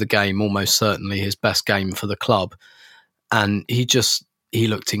magnitude of the game, almost certainly his best game for the club, and he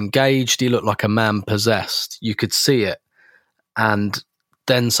looked engaged, he looked like a man possessed, you could see it. And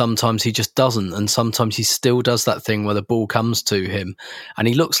then sometimes he just doesn't, and sometimes he still does that thing where the ball comes to him and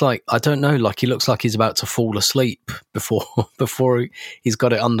he looks like, he looks like he's about to fall asleep before he's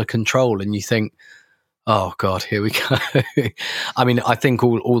got it under control, and you think, oh God, here we go. I mean, I think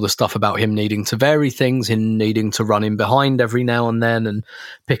all the stuff about him needing to vary things, him needing to run in behind every now and then and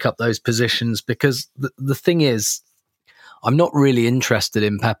pick up those positions, because the thing is, I'm not really interested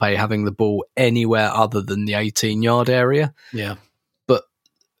in Pepe having the ball anywhere other than the 18-yard area. Yeah.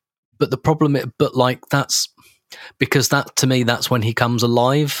 But the problem, that's because that, to me, that's when he comes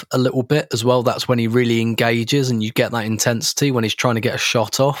alive a little bit as well. That's when he really engages and you get that intensity when he's trying to get a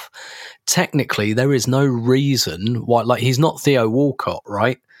shot off. Technically, there is no reason why, he's not Theo Walcott,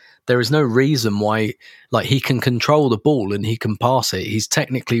 right? There is no reason why, he can control the ball and he can pass it. He's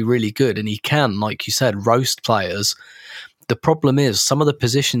technically really good and he can, like you said, roast players. The problem is some of the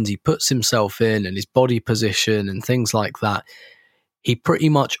positions he puts himself in and his body position and things like that, he pretty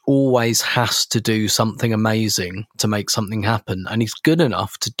much always has to do something amazing to make something happen. And he's good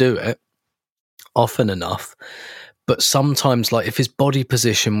enough to do it often enough. But sometimes, if his body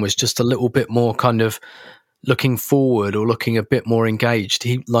position was just a little bit more kind of looking forward or looking a bit more engaged,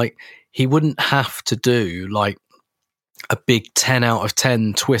 he wouldn't have to do a big 10 out of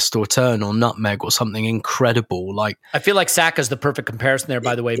 10 twist or turn or nutmeg or something incredible. I feel like Saka's the perfect comparison there,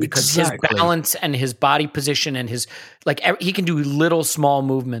 by the way, because his balance and his body position and his he can do little small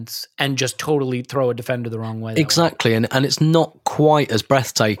movements and just totally throw a defender the wrong way. Exactly, and it's not quite as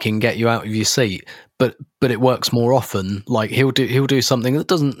breathtaking, get you out of your seat, but it works more often. He'll do something that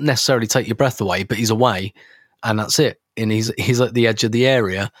doesn't necessarily take your breath away, but he's away, and that's it. And he's at the edge of the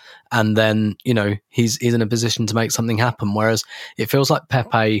area, and then he's in a position to make something happen. Whereas it feels like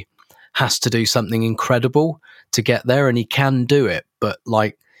Pepe has to do something incredible to get there, and he can do it. But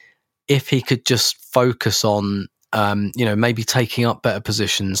if he could just focus on maybe taking up better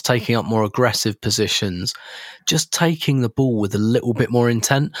positions, taking up more aggressive positions, just taking the ball with a little bit more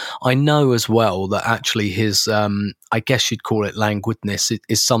intent. I know as well that actually his, I guess you'd call it languidness,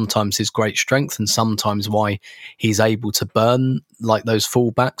 is sometimes his great strength and sometimes why he's able to burn like those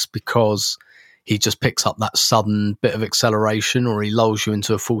fullbacks, because he just picks up that sudden bit of acceleration, or he lulls you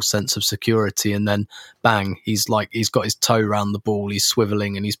into a false sense of security, and then bang, he's got his toe round the ball, he's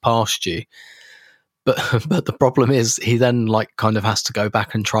swiveling and he's past you. But the problem is he then kind of has to go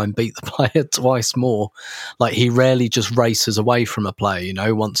back and try and beat the player twice more. Like, he rarely just races away from a player,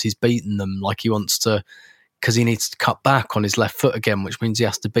 once he's beaten them. Like, he wants to, because he needs to cut back on his left foot again, which means he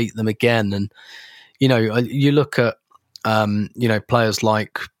has to beat them again. And, you look at, players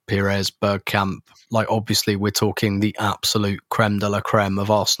like Pires, Bergkamp, obviously we're talking the absolute creme de la creme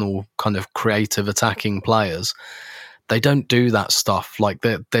of Arsenal kind of creative attacking players. They don't do that stuff.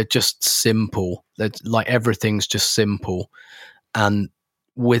 They're just simple. They're everything's just simple. And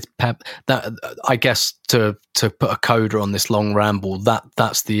with Pep, that, I guess, to put a coda on this long ramble,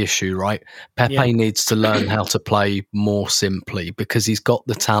 that's the issue, right? Pepe needs to learn how to play more simply, because he's got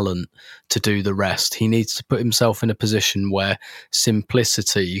the talent to do the rest. He needs to put himself in a position where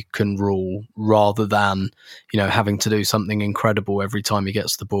simplicity can rule, rather than having to do something incredible every time he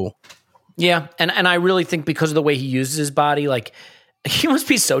gets the ball. Yeah, and I really think because of the way he uses his body, he must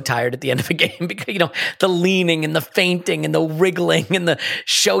be so tired at the end of a game, because the leaning and the feinting and the wriggling and the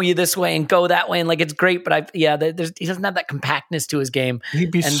show you this way and go that way, and it's great, but he doesn't have that compactness to his game.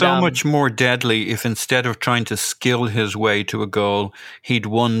 He'd be so much more deadly if, instead of trying to skill his way to a goal, he'd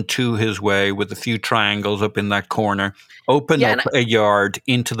won to his way with a few triangles up in that corner, open up a yard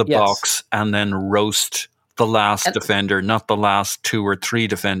into the box, and then roast the last defender, not the last 2 or 3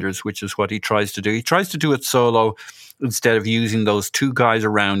 defenders, which is what he tries to do. He tries to do it solo instead of using those 2 guys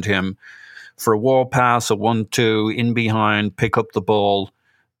around him for a wall pass, a 1-2, in behind, pick up the ball,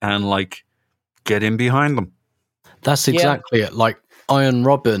 and get in behind them. That's exactly it. Iron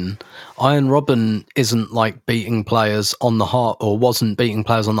Robin isn't beating players on the or wasn't beating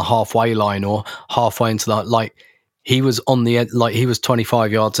players on the halfway line or halfway into that. He was on the end, he was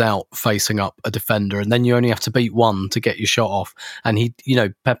 25 yards out facing up a defender, and then you only have to beat one to get your shot off. And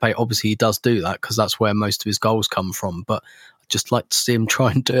Pepe, obviously he does do that because that's where most of his goals come from. But I'd just like to see him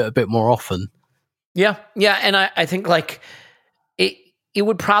try and do it a bit more often. Yeah. And I think it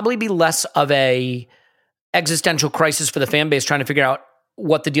would probably be less of a existential crisis for the fan base trying to figure out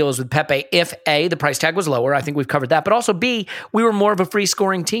what the deal is with Pepe if A, the price tag was lower. I think we've covered that. But also B, we were more of a free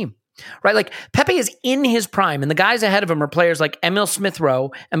scoring team. Right? Pepe is in his prime, and the guys ahead of him are players like Emil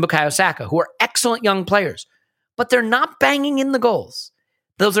Smith-Rowe and Bukayo Saka, who are excellent young players, but they're not banging in the goals.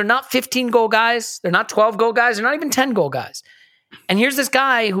 Those are not 15-goal guys. They're not 12-goal guys. They're not even 10-goal guys. And here's this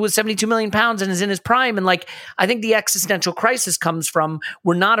guy who is 72 million pounds and is in his prime. And I think the existential crisis comes from,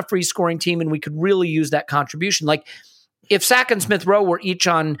 we're not a free scoring team, and we could really use that contribution. If Saka and Smith-Rowe were each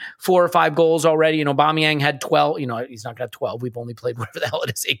on 4 or 5 goals already, and Aubameyang had 12, he's not going to have 12. We've only played whatever the hell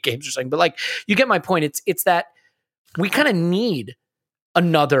it is, 8 games or something. But you get my point. It's that we kind of need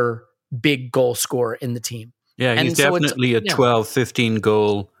another big goal scorer in the team. Yeah, he's definitely a 12, 15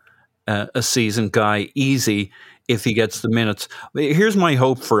 goal a season guy, easy, if he gets the minutes. Here's my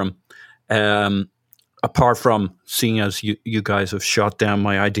hope for him. Apart from seeing as you guys have shot down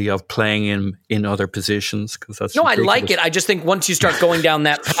my idea of playing him in other positions, because that's ridiculous. I like it. I just think once you start going down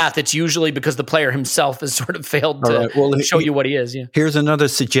that path, it's usually because the player himself has sort of failed to show you what he is. Yeah. Here's another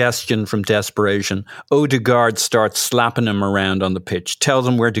suggestion from desperation. Odegaard starts slapping him around on the pitch, tells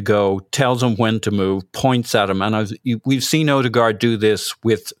him where to go, tells him when to move, points at him. And we've seen Odegaard do this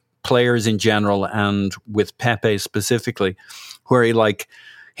with players in general and with Pepe specifically, where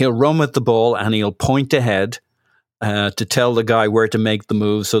he'll run with the ball and he'll point ahead to tell the guy where to make the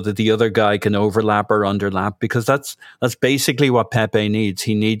move so that the other guy can overlap or underlap, because that's basically what Pepe needs.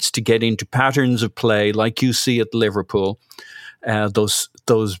 He needs to get into patterns of play like you see at Liverpool, those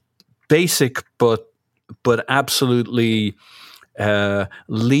basic but absolutely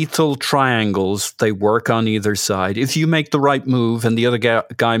lethal triangles. They work on either side. If you make the right move and the other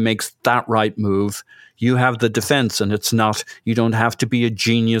guy makes that right move, you have the defense, and you don't have to be a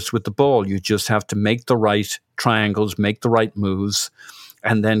genius with the ball. You just have to make the right triangles, make the right moves,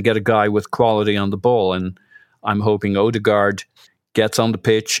 and then get a guy with quality on the ball. And I'm hoping Odegaard gets on the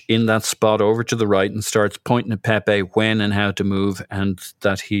pitch in that spot over to the right and starts pointing at Pepe when and how to move, and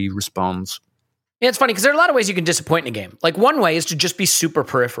that he responds. Yeah, it's funny because there are a lot of ways you can disappoint in a game. One way is to just be super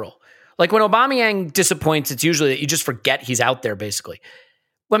peripheral. When Aubameyang disappoints, it's usually that you just forget he's out there, basically.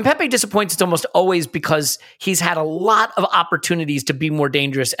 when Pepe disappoints, it's almost always because he's had a lot of opportunities to be more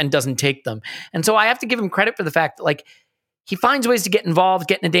dangerous and doesn't take them. And so I have to give him credit for the fact that, like, he finds ways to get involved,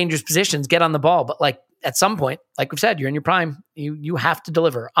 get into dangerous positions, get on the ball. But, like, at some point, like we've said, you're in your prime. You have to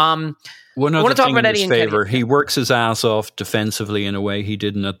deliver. One other thing in his favor, he works his ass off defensively in a way he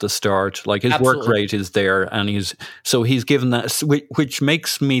didn't at the start. Like, his work rate is there, and he's given that, which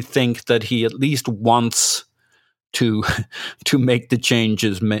makes me think that he at least wants to make the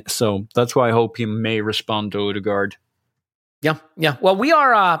changes. So that's why I hope he may respond to Odegaard. Yeah. Well, we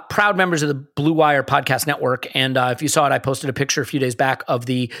are proud members of the Blue Wire Podcast Network. And if you saw it, I posted a picture a few days back of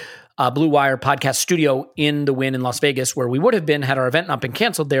the Blue Wire Podcast studio in the Wynn in Las Vegas, where we would have been had our event not been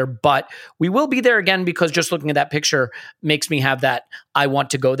canceled there. But we will be there again, because just looking at that picture makes me have that I want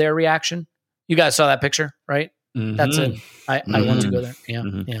to go there reaction. You guys saw that picture, right? Mm-hmm. That's it. I want to go there. Yeah.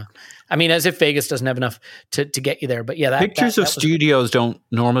 Mm-hmm. Yeah. I mean, as if Vegas doesn't have enough to get you there. But yeah, pictures of studios don't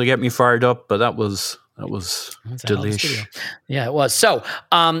normally get me fired up, but that was delish. Yeah, it was. So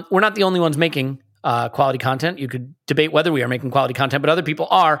we're not the only ones making quality content. You could debate whether we are making quality content, but other people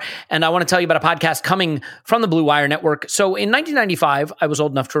are. And I want to tell you about a podcast coming from the Blue Wire Network. So in 1995, I was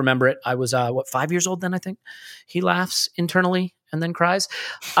old enough to remember it. I was, 5 years old then, I think. He laughs internally and then cries.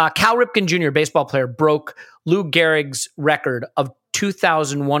 Cal Ripken Jr., baseball player, broke Lou Gehrig's record of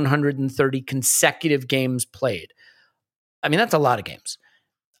 2,130 consecutive games played. I mean, that's a lot of games.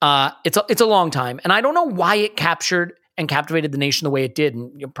 It's a long time. And I don't know why it captured and captivated the nation the way it did,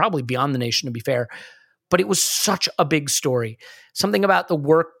 and probably beyond the nation, to be fair. But it was such a big story. Something about the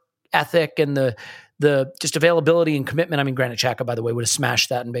work ethic and the just availability and commitment. I mean, Granit Xhaka, by the way, would have smashed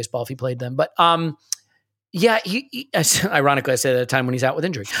that in baseball if he played them. But yeah, he ironically, I said at a time when he's out with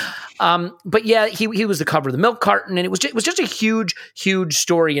injury. But yeah, he was the cover of the milk carton, and it was just a huge, huge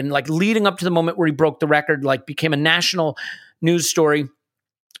story. And like leading up to the moment where he broke the record, like became a national news story.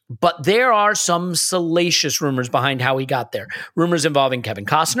 But there are some salacious rumors behind how he got there. Rumors involving Kevin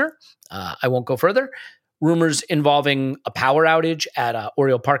Costner. I won't go further. Rumors involving a power outage at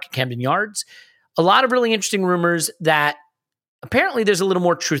Oriole Park at Camden Yards. A lot of really interesting rumors that apparently there's a little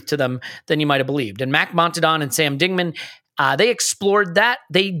more truth to them than you might have believed. And Mac Montadon and Sam Dingman, they explored that.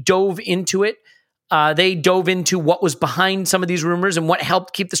 They dove into it. They dove into what was behind some of these rumors and what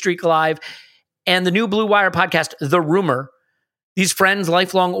helped keep the streak alive. And the new Blue Wire podcast, The Rumor, these friends,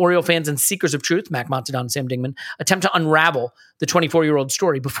 lifelong Oriole fans, and seekers of truth, Mac Montadon and Sam Dingman, attempt to unravel the 24-year-old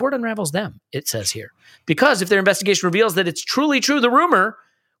story before it unravels them, it says here. Because if their investigation reveals that it's truly true, the rumor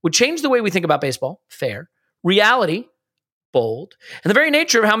would change the way we think about baseball, fair, reality, bold, and the very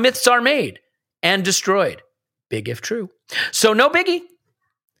nature of how myths are made and destroyed, big if true. So no biggie.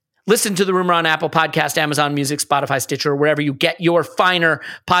 Listen to The Rumor on Apple Podcast, Amazon Music, Spotify, Stitcher, wherever you get your finer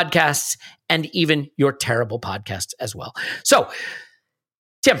podcasts and even your terrible podcasts as well. So,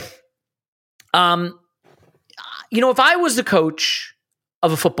 Tim, if I was the coach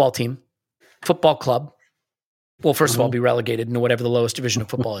of a football team, football club, well, first of all, be relegated into whatever the lowest division of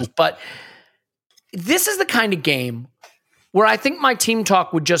football is. But this is the kind of game where I think my team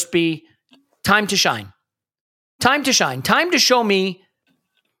talk would just be time to shine. Time to shine. Time to show me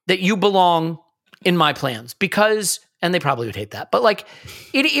that you belong in my plans, because, and they probably would hate that, but like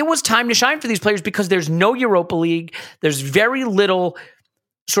it was time to shine for these players because there's no Europa League. There's very little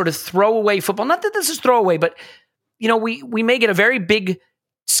sort of throwaway football. Not that this is throwaway, but we may get a very big,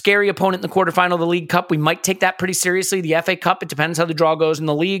 scary opponent in the quarterfinal of the League Cup. We might take that pretty seriously. The FA Cup, it depends how the draw goes. In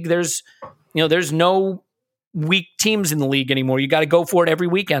the league, there's no weak teams in the league anymore. You got to go for it every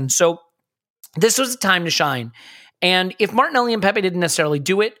weekend. So this was a time to shine. And if Martinelli and Pepe didn't necessarily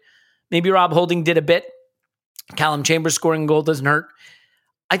do it, maybe Rob Holding did a bit. Callum Chambers scoring a goal doesn't hurt.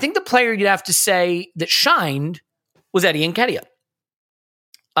 I think the player you'd have to say that shined was Eddie Nketiah.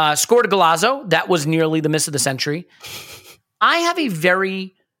 Scored a golazo. That was nearly the miss of the century. I have a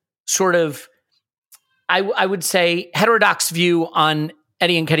very sort of, I would say, heterodox view on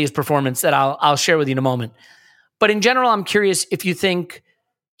Eddie Nketiah's performance that I'll share with you in a moment. But in general, I'm curious if you think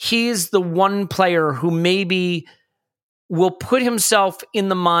he's the one player who maybe will put himself in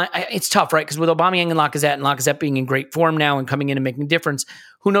the mind. It's tough, right? Because with Aubameyang and Lacazette being in great form now and coming in and making a difference,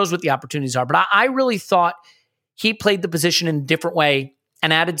 who knows what the opportunities are. But I really thought he played the position in a different way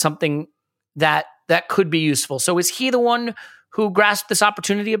and added something that could be useful. So is he the one who grasped this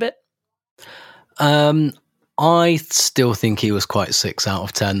opportunity a bit? I still think he was quite 6 out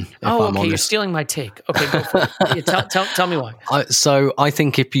of 10. If I'm honest. You're stealing my take. Okay, go for it. Tell me why. I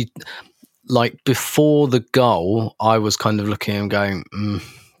think if you, like, before the goal, I was kind of looking at him going,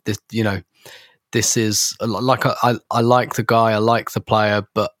 this is like, I like the guy, I like the player,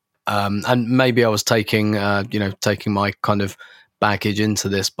 but and maybe I was taking my kind of baggage into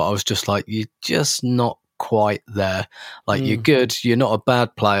this, but I was just like, you're just not quite there. Like, you're good, you're not a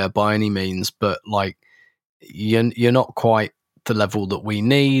bad player by any means, but like you're not quite the level that we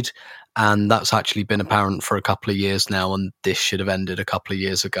need. And that's actually been apparent for a couple of years now, and this should have ended a couple of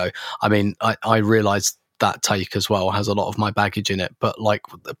years ago. I mean, I realised that take as well has a lot of my baggage in it, but like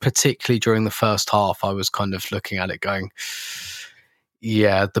particularly during the first half, I was kind of looking at it going,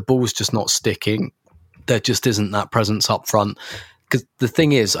 yeah, the ball's just not sticking. There just isn't that presence up front. Because the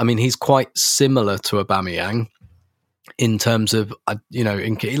thing is, I mean, he's quite similar to Aubameyang in terms of,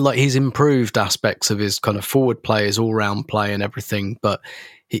 like he's improved aspects of his kind of forward play, his all-round play and everything, but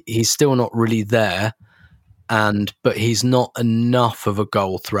he's still not really there. But he's not enough of a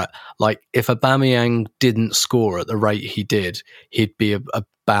goal threat. Like, if Aubameyang didn't score at the rate he did, he'd be a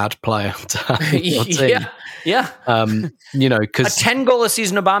bad player to have in your team. Yeah. Because a 10-goal a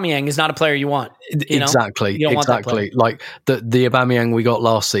season Aubameyang is not a player you want. Exactly. You don't want that player. Like the Aubameyang we got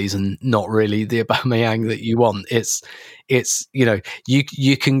last season, not really the Aubameyang that you want. It's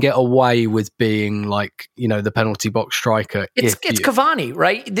you can get away with being like, the penalty box striker. It's Cavani,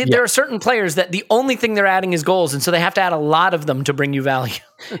 right? There are certain players that the only thing they're adding is goals, and so they have to add a lot of them to bring you value.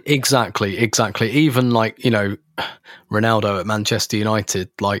 Exactly. Even like, Ronaldo at Manchester United,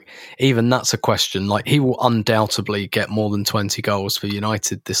 like even that's a question. Like, he will undoubtedly get more than 20 goals for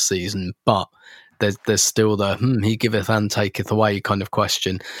United this season, but there's still the he giveth and taketh away kind of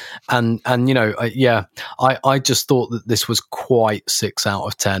question. And I just thought that this was quite 6 out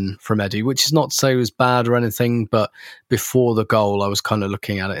of 10 from Eddie, which is not to say it was bad or anything, but before the goal I was kind of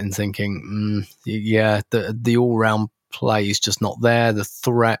looking at it and thinking, the all-round play is just not there. The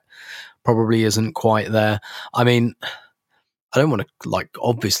threat probably isn't quite there. I mean, I don't want to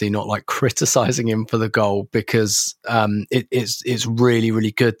obviously not criticizing him for the goal, because it's really,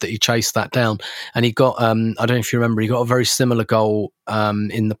 really good that he chased that down. And he got, I don't know if you remember, he got a very similar goal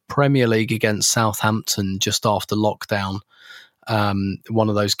in the Premier League against Southampton just after lockdown. One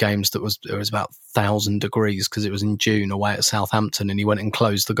of those games it was about 1,000 degrees because it was in June away at Southampton, and he went and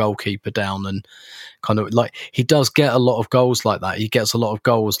closed the goalkeeper down, and kind of like, he does get a lot of goals like that. He gets a lot of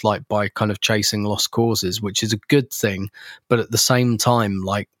goals like by kind of chasing lost causes, which is a good thing. But at the same time,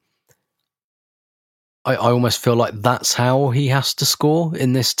 like, I almost feel like that's how he has to score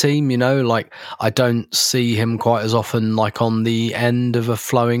in this team, like I don't see him quite as often like on the end of a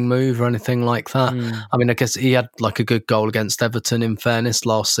flowing move or anything like that. I mean, I guess he had like a good goal against Everton, in fairness,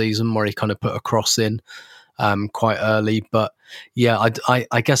 last season, where he kind of put a cross in quite early. But yeah,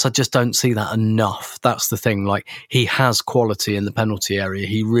 I guess I just don't see that enough. That's the thing. Like, he has quality in the penalty area.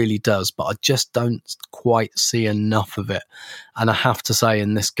 He really does, but I just don't quite see enough of it. And I have to say,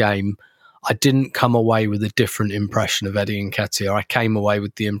 in this game, I didn't come away with a different impression of Eddie Nketiah. I came away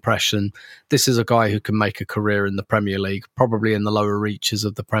with the impression this is a guy who can make a career in the Premier League, probably in the lower reaches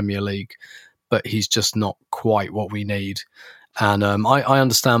of the Premier League, but he's just not quite what we need. And I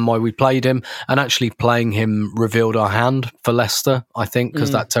understand why we played him, and actually playing him revealed our hand for Leicester, I think,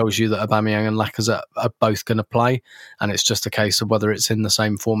 because that tells you that Aubameyang and Lacazette are both going to play, and it's just a case of whether it's in the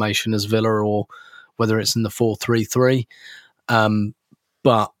same formation as Villa or whether it's in the 4-3-3.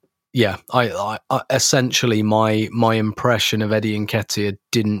 But yeah, I essentially my impression of Eddie Nketiah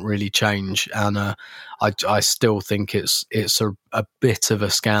didn't really change, and I still think it's a bit of a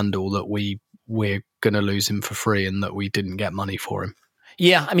scandal that we're going to lose him for free and that we didn't get money for him.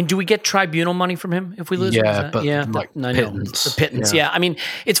 Yeah, I mean, do we get tribunal money from him if we lose him? Pittance. The pittance. Yeah, I mean,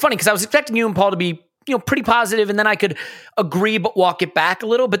 it's funny because I was expecting you and Paul to be pretty positive, and then I could agree but walk it back a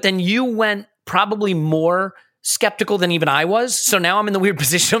little. But then you went probably more skeptical than even I was. So now I'm in the weird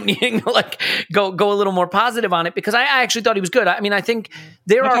position of needing to go a little more positive on it, because I actually thought he was good. I mean, I think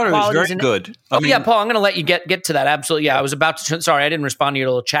there are qualities. It was very good. Yeah, Paul, I'm going to let you get to that. Absolutely. Yeah, I was about to. Sorry, I didn't respond to your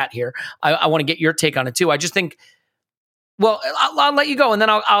little chat here. I want to get your take on it too. I just think. Well, I'll let you go, and then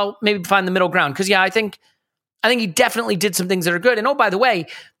I'll maybe find the middle ground, because I think he definitely did some things that are good. And oh, by the way,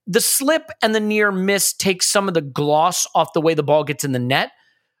 the slip and the near miss takes some of the gloss off the way the ball gets in the net.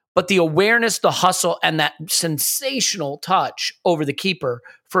 But the awareness, the hustle, and that sensational touch over the keeper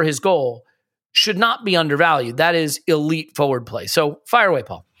for his goal should not be undervalued. That is elite forward play. So fire away,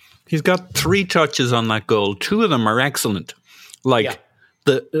 Paul. He's got 3 touches on that goal. 2 of them are excellent.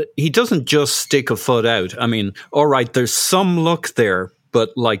 He doesn't just stick a foot out. I mean, all right, there's some luck there, but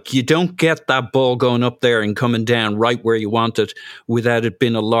you don't get that ball going up there and coming down right where you want it without it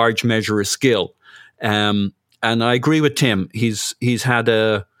being a large measure of skill. And I agree with Tim. He's had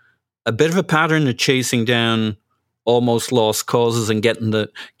a bit of a pattern of chasing down almost lost causes and getting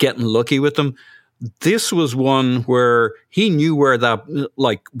lucky with them. this was one where he knew where that,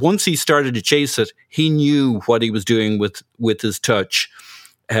 like, once he started to chase it, he knew what he was doing with his touch.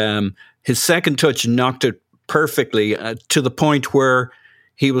 His second touch knocked it perfectly to the point where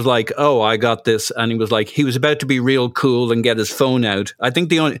he was like, oh, I got this. And he was about to be real cool and get his phone out. I think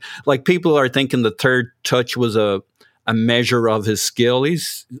people are thinking the third touch was a measure of his skill.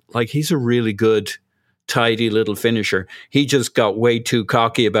 He's a really good, tidy little finisher. He just got way too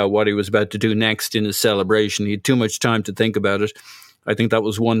cocky about what he was about to do next in his celebration. He had too much time to think about it. I think that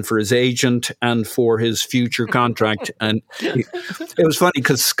was one for his agent and for his future contract. And it was funny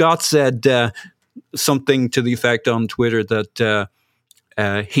because Scott said something to the effect on Twitter that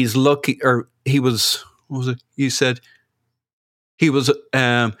he's lucky, or he was, what was it? You said he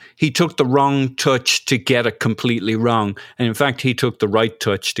took the wrong touch to get it completely wrong. And in fact, he took the right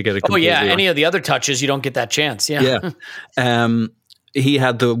touch to get it completely wrong. Any of the other touches, you don't get that chance. Yeah. He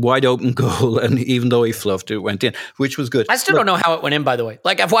had the wide open goal, and even though he fluffed it, went in, which was good. I still don't know how it went in, by the way.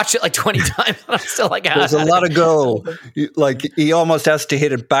 Like, I've watched it like 20 times, and I'm still like, there's a lot of goal. Like, he almost has to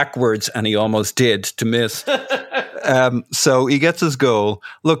hit it backwards, and he almost did to miss. So he gets his goal.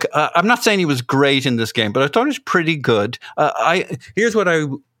 Look, I'm not saying he was great in this game, but I thought he was pretty good. Here's what I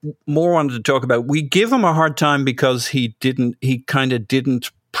more wanted to talk about. We give him a hard time because he kind of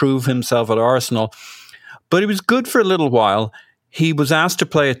didn't prove himself at Arsenal, but he was good for a little while. He was asked to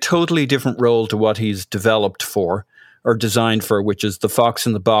play a totally different role to what he's developed for or designed for, which is the fox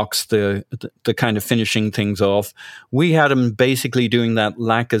in the box, the kind of finishing things off. We had him basically doing that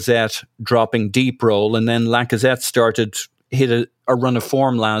Lacazette dropping deep role, and then Lacazette hit a run of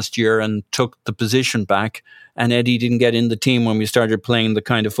form last year and took the position back, and Eddie didn't get in the team when we started playing the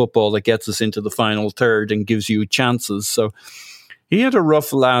kind of football that gets us into the final third and gives you chances. So he had a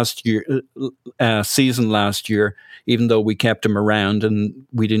rough season last year, even though we kept him around and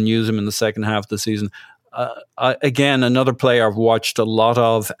we didn't use him in the second half of the season. Again, another player I've watched a lot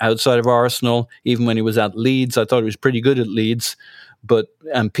of outside of Arsenal, even when he was at Leeds. I thought he was pretty good at Leeds,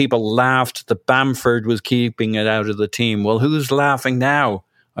 and people laughed that Bamford was keeping it out of the team. Well, who's laughing now?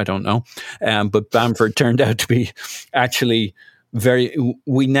 I don't know. But Bamford turned out to be actually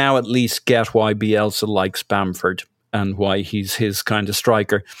we now at least get why Bielsa likes Bamford and why he's his kind of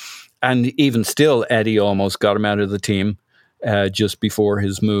striker. And even still, Eddie almost got him out of the team just before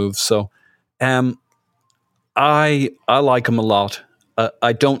his move. So I like him a lot.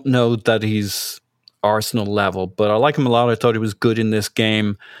 I don't know that he's Arsenal level, but I like him a lot. I thought he was good in this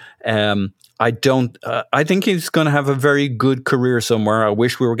game. I think he's going to have a very good career somewhere. I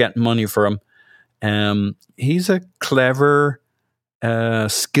wish we were getting money for him. He's a clever,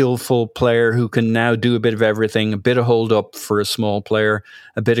 skillful player who can now do a bit of everything, a bit of hold up for a small player,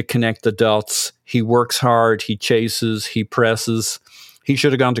 a bit of connect the dots. He works hard, he chases, he presses. He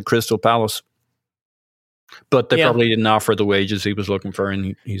should have gone to Crystal Palace, but they probably didn't offer the wages he was looking for,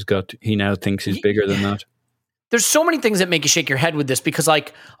 and he now thinks he's bigger than that. There's so many things that make you shake your head with this because,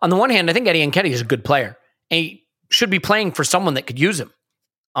 like, on the one hand, I think Eddie Nketiah is a good player. And he should be playing for someone that could use him.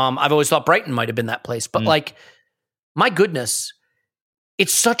 I've always thought Brighton might have been that place, but like, my goodness,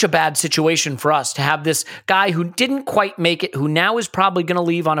 it's such a bad situation for us to have this guy who didn't quite make it, who now is probably going to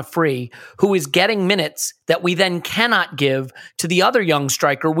leave on a free, who is getting minutes that we then cannot give to the other young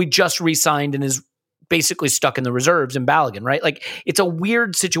striker we just re-signed and is basically stuck in the reserves in Balogun, right? Like, it's a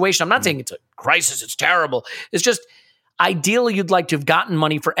weird situation. I'm not saying it's a crisis, it's terrible. It's just, ideally, you'd like to have gotten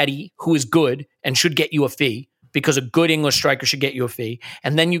money for Eddie, who is good and should get you a fee, because a good English striker should get you a fee.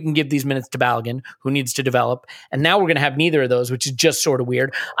 And then you can give these minutes to Balogun, who needs to develop. And now we're going to have neither of those, which is just sort of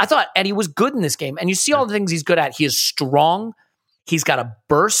weird. I thought Eddie was good in this game. And you see all the things he's good at. He is strong. He's got a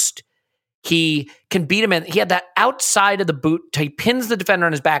burst. He can beat him in. He had that outside of the boot. He pins the defender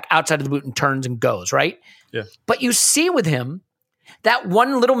on his back outside of the boot and turns and goes, right? Yeah. But you see with him that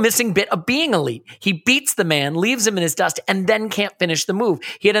one little missing bit of being elite. He beats the man, leaves him in his dust, and then can't finish the move.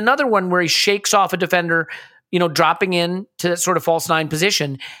 He had another one where he shakes off a defender, dropping in to that sort of false nine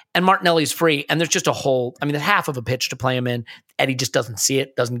position, and Martinelli's free. And there's just there's half of a pitch to play him in. Eddie just doesn't see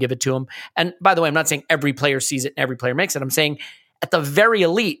it, doesn't give it to him. And by the way, I'm not saying every player sees it and every player makes it. I'm saying at the very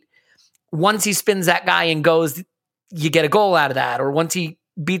elite, once he spins that guy and goes, you get a goal out of that. Or once he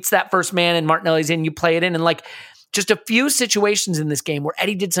beats that first man and Martinelli's in, you play it in. And like, just a few situations in this game where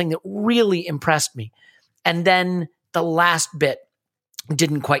Eddie did something that really impressed me. And then the last bit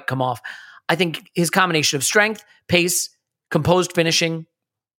didn't quite come off. I think his combination of strength, pace, composed finishing,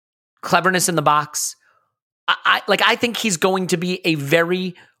 cleverness in the box, I think he's going to be a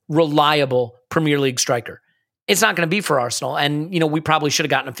very reliable Premier League striker. It's not going to be for Arsenal. And, we probably should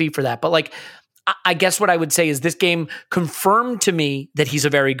have gotten a fee for that. But like, I guess what I would say is this game confirmed to me that he's a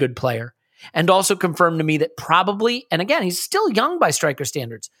very good player. and also confirmed to me that probably, and again, he's still young by striker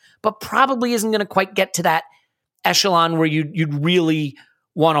standards, but probably isn't going to quite get to that echelon where you'd really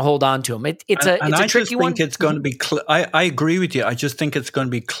want to hold on to him. It's a tricky one. I think it's going to be. I agree with you. I just think it's going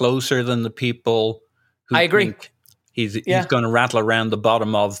to be closer than the people who I agree. think he's going to rattle around the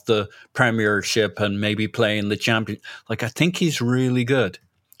bottom of the Premiership and maybe play in the Champion. Like, I think he's really good.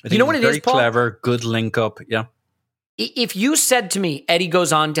 I think you know what he's it very is, Paul? Clever, good link up. Yeah. If you said to me, Eddie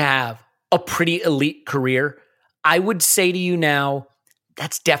goes on to have a pretty elite career, I would say to you now,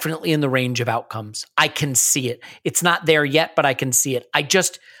 that's definitely in the range of outcomes. I can see it. It's not there yet, but I can see it.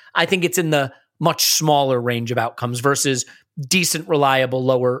 I think it's in the much smaller range of outcomes versus decent, reliable,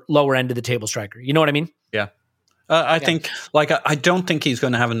 lower end of the table striker. You know what I mean? Yeah. I think, I don't think he's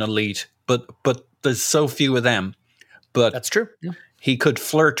going to have an elite, but there's so few of them. But that's true. Yeah. He could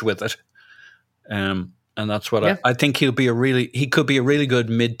flirt with it. And that's what I think he could be a really good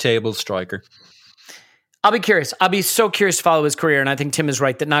mid-table striker. I'll be curious. I'll be so curious to follow his career. And I think Tim is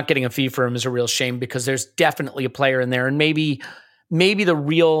right that not getting a fee for him is a real shame because there's definitely a player in there. And maybe the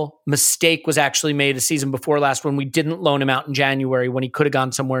real mistake was actually made a season before last when we didn't loan him out in January when he could have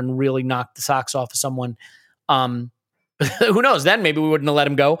gone somewhere and really knocked the socks off of someone. Who knows? Then maybe we wouldn't have let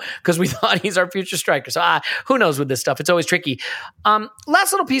him go because we thought he's our future striker. So who knows with this stuff? It's always tricky.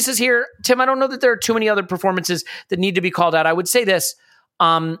 Last little pieces here. Tim, I don't know that there are too many other performances that need to be called out. I would say this.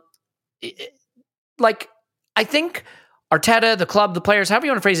 I think Arteta, the club, the players, however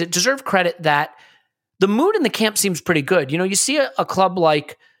you want to phrase it, deserve credit that the mood in the camp seems pretty good. You know, you see a club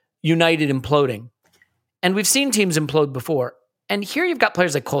like United imploding, and we've seen teams implode before. And here you've got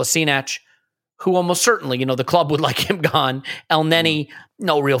players like Kolasinac, who almost certainly, the club would like him gone. El Neni,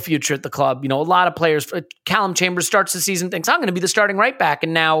 no real future at the club. A lot of players. Callum Chambers starts the season, thinks, I'm going to be the starting right back,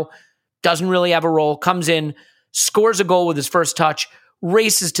 and now doesn't really have a role, comes in, scores a goal with his first touch,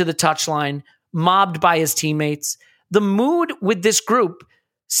 races to the touchline, mobbed by his teammates. The mood with this group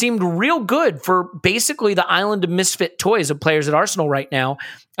seemed real good for basically the island of misfit toys of players at Arsenal right now.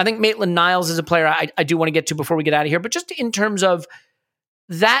 I think Maitland-Niles is a player I do want to get to before we get out of here, but just in terms of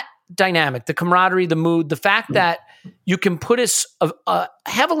that dynamic, the camaraderie, the mood, the fact that you can put a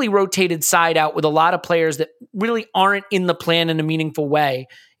heavily rotated side out with a lot of players that really aren't in the plan in a meaningful way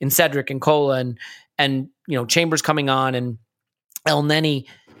in Cedric and Kola and Chambers coming on and El Neni,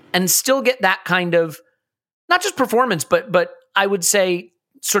 and still get that kind of, not just performance, but I would say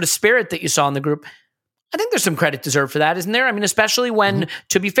sort of spirit that you saw in the group. I think there's some credit deserved for that, isn't there? I mean, especially when,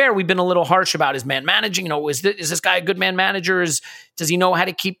 to be fair, we've been a little harsh about his man managing. Is this guy a good man manager? Does he know how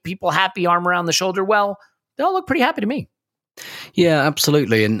to keep people happy, arm around the shoulder? Well, they all look pretty happy to me. Yeah,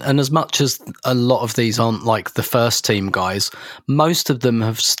 absolutely. And as much as a lot of these aren't like the first team guys, most of them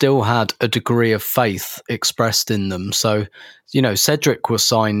have still had a degree of faith expressed in them. So, Cedric was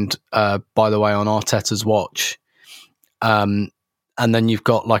signed, by the way, on Arteta's watch. And then you've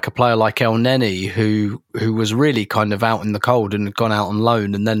got like a player like El Neni who was really kind of out in the cold and had gone out on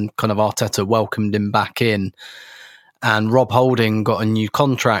loan, and then kind of Arteta welcomed him back in. And Rob Holding got a new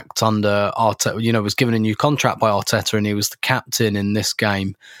contract under Arteta, was given a new contract by Arteta, and he was the captain in this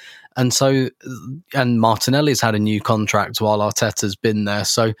game. And Martinelli's had a new contract while Arteta's been there.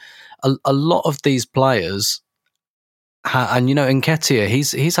 So a lot of these players, and Nketiah,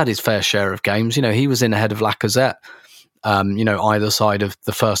 he's had his fair share of games. He was in ahead of Lacazette, either side of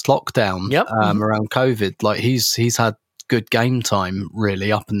the first lockdown around COVID. Like he's had good game time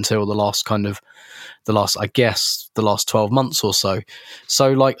really up until the last 12 months or so.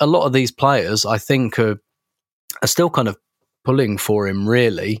 So like a lot of these players I think are still kind of pulling for him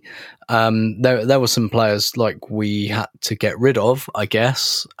really. There were some players like we had to get rid of, I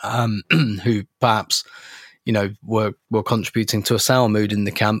guess, who perhaps were contributing to a sour mood in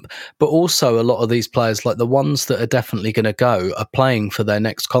the camp, but also a lot of these players, like the ones that are definitely going to go, are playing for their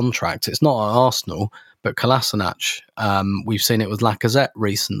next contract. It's not at Arsenal, but Kolasinac, we've seen it with Lacazette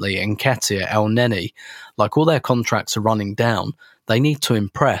recently, Nketiah, El Neni, like all their contracts are running down. They need to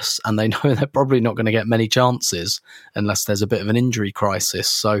impress, and they know they're probably not going to get many chances unless there's a bit of an injury crisis.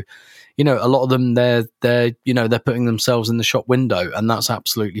 So, a lot of them, they're putting themselves in the shop window, and that's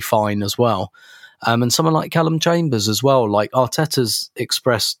absolutely fine as well. And someone like Callum Chambers as well, like Arteta's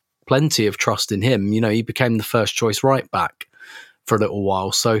expressed plenty of trust in him. He became the first choice right back for a little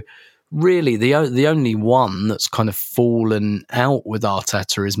while. So really the only one that's kind of fallen out with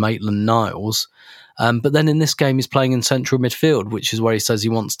Arteta is Maitland-Niles. But then in this game, he's playing in central midfield, which is where he says he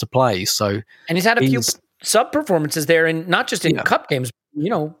wants to play. So, and he's had a few sub performances there, and not just in cup games,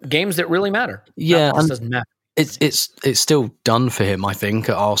 games that really matter. Yeah, doesn't matter. It's still done for him, I think,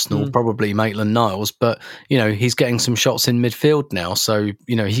 at Arsenal, probably Maitland-Niles, but, he's getting some shots in midfield now, so,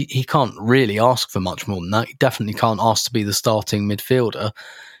 he can't really ask for much more than that. He definitely can't ask to be the starting midfielder.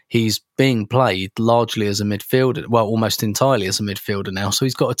 He's being played largely as a midfielder, well, almost entirely as a midfielder now, so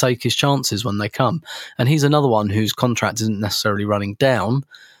he's got to take his chances when they come. And he's another one whose contract isn't necessarily running down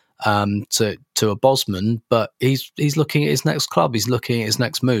to a Bosman, but he's looking at his next club, he's looking at his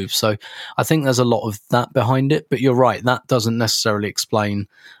next move. So I think there's a lot of that behind it, but you're right, that doesn't necessarily explain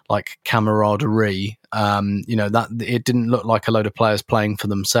like camaraderie. That it didn't look like a load of players playing for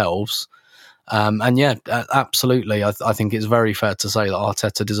themselves. And yeah, absolutely. I think it's very fair to say that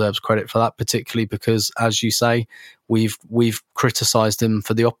Arteta deserves credit for that, particularly because, as you say, we've criticised him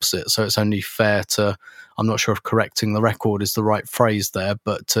for the opposite. So it's only fair to, I'm not sure if correcting the record is the right phrase there,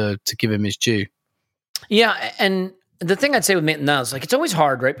 but to give him his due. Yeah, and the thing I'd say with Maitland-Niles, like, it's always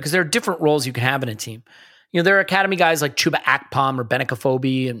hard, right? Because there are different roles you can have in a team. There are academy guys like Chuba Akpom or Benica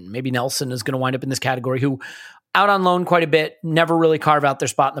Fobi, and maybe Nelson is going to wind up in this category, who out on loan quite a bit, never really carve out their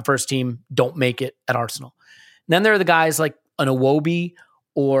spot in the first team, don't make it at Arsenal. And then there are the guys like an Iwobi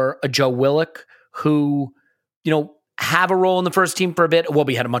or a Joe Willock who, have a role in the first team for a bit.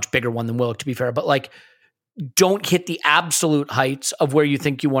 Iwobi had a much bigger one than Willock, to be fair, but like, don't hit the absolute heights of where you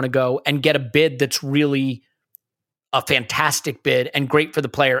think you want to go and get a bid that's really a fantastic bid and great for the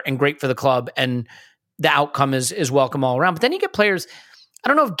player and great for the club. And the outcome is welcome all around. But then you get players, I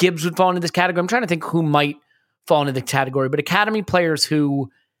don't know if Gibbs would fall into this category. I'm trying to think who might fall into the category, but academy players who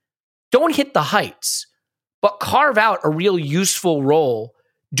don't hit the heights, but carve out a real useful role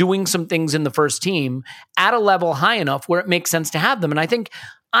doing some things in the first team at a level high enough where it makes sense to have them. And I think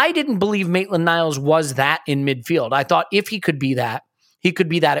I didn't believe Maitland-Niles was that in midfield. I thought if he could be that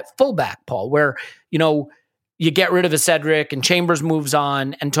at fullback, Paul, where, you get rid of a Cedric and Chambers moves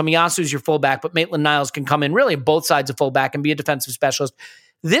on and Tomiyasu's your fullback, but Maitland-Niles can come in really on both sides of fullback and be a defensive specialist.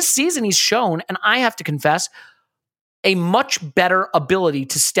 This season he's shown, and I have to confess, a much better ability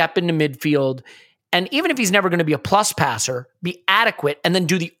to step into midfield. And even if he's never going to be a plus passer, be adequate and then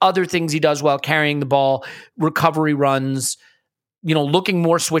do the other things he does well, carrying the ball, recovery runs, looking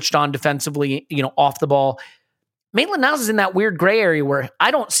more switched on defensively, off the ball. Maitland-Niles is in that weird gray area where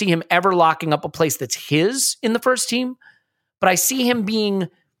I don't see him ever locking up a place that's his in the first team, but I see him being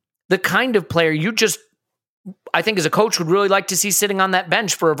the kind of player I think as a coach would really like to see sitting on that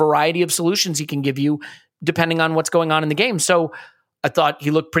bench for a variety of solutions he can give you depending on what's going on in the game. So I thought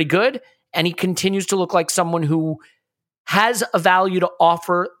he looked pretty good, and he continues to look like someone who has a value to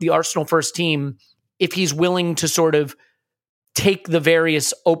offer the Arsenal first team if he's willing to sort of take the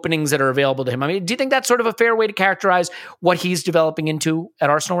various openings that are available to him. I mean, do you think that's sort of a fair way to characterize what he's developing into at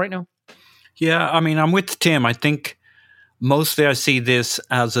Arsenal right now? Yeah, I mean, I'm with Tim. I think mostly I see this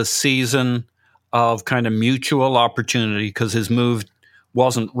as a season of kind of mutual opportunity because his move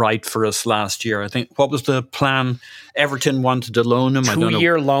wasn't right for us last year. I think, what was the plan? Everton wanted to loan him.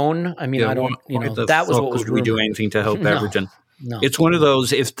 2-year loan. I mean, I don't, that was what was rumored. We do anything to help Everton. No. It's one of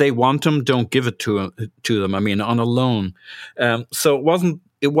those, if they want him, don't give it to them. I mean, on a loan. So it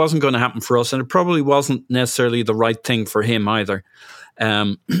wasn't going to happen for us, and it probably wasn't necessarily the right thing for him either.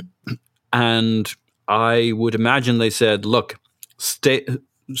 And I would imagine they said, look, stick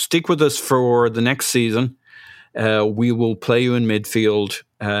with us for the next season. We will play you in midfield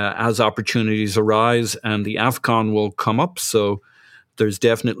as opportunities arise, and the AFCON will come up. So there's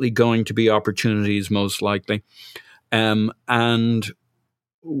definitely going to be opportunities, most likely. And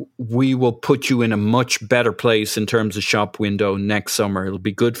we will put you in a much better place in terms of shop window next summer. It'll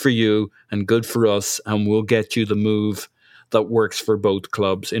be good for you and good for us, and we'll get you the move that works for both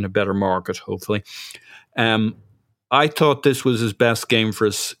clubs in a better market, hopefully. I thought this was his best game for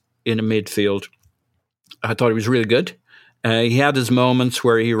us in a midfield. I thought he was really good. He had his moments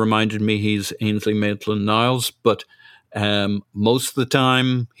where he reminded me he's Ainsley Maitland-Niles, but most of the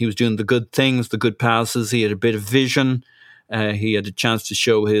time he was doing the good things, the good passes. He had a bit of vision. He had a chance to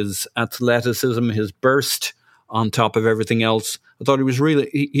show his athleticism, his burst on top of everything else. I thought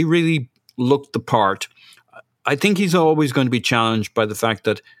he really looked the part. I think he's always going to be challenged by the fact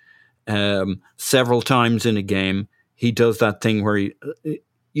that several times in a game he does that thing where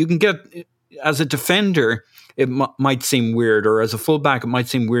you can get, as a defender, it might seem weird, or as a fullback, it might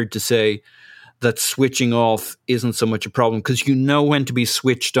seem weird to say that switching off isn't so much a problem because you know when to be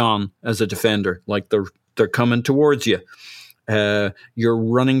switched on as a defender. Like they're coming towards you. You're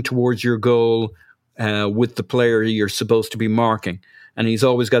running towards your goal with the player you're supposed to be marking. And he's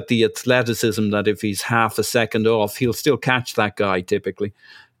always got the athleticism that if he's half a second off, he'll still catch that guy typically.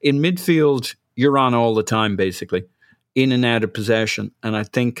 In midfield, you're on all the time, basically, in and out of possession. And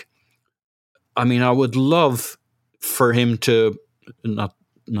I would love for him to not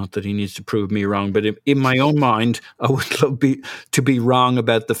that he needs to prove me wrong, but in my own mind, I would love to be wrong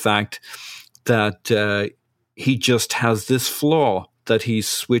about the fact that he just has this flaw that he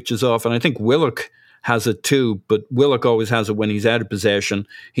switches off. And I think Willock has it too, but Willock always has it when he's out of possession.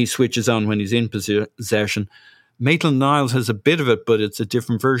 He switches on when he's in possession. Maitland-Niles has a bit of it, but it's a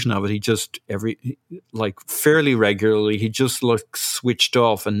different version of it. He just fairly regularly, he just looks switched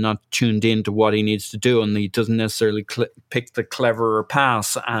off and not tuned in to what he needs to do, and he doesn't necessarily pick the cleverer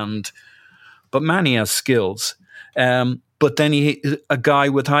pass. But man, he has skills. But then a guy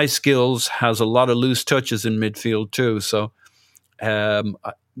with high skills has a lot of loose touches in midfield too. So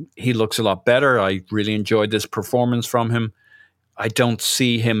he looks a lot better. I really enjoyed this performance from him. I don't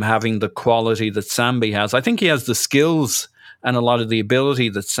see him having the quality that Sambi has. I think he has the skills and a lot of the ability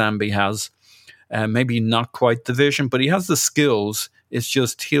that Sambi has. Maybe not quite the vision, but he has the skills. It's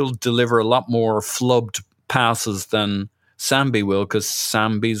just he'll deliver a lot more flubbed passes than Sambi will, because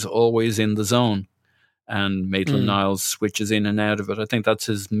Sambi's always in the zone and Maitland-Niles switches in and out of it. I think that's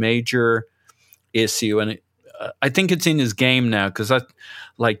his major issue, and I think it's in his game now, because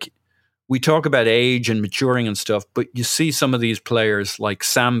we talk about age and maturing and stuff, but you see some of these players like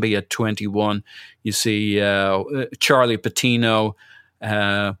Sambi at 21, you see Charlie Patino,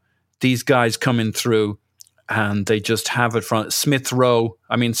 these guys coming through and they just have it from Smith Rowe.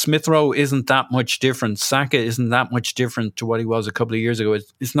 I mean, Smith Rowe isn't that much different. Saka isn't that much different to what he was a couple of years ago.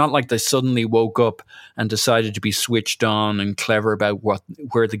 It's not like they suddenly woke up and decided to be switched on and clever about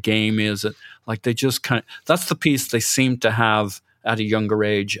where the game is. Like they just that's the piece they seem to have at a younger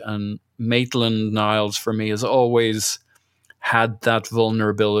age. And Maitland-Niles for me has always had that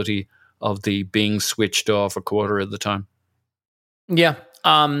vulnerability of the being switched off a quarter of the time. Yeah.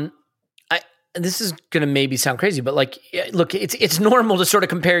 This is going to maybe sound crazy, but look, it's normal to sort of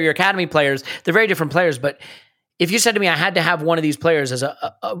compare your academy players. They're very different players, but if you said to me I had to have one of these players as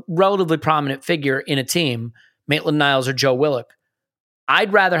a relatively prominent figure in a team, Maitland-Niles or Joe Willock,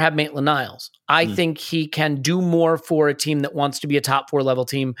 I'd rather have Maitland-Niles. I think he can do more for a team that wants to be a top 4 level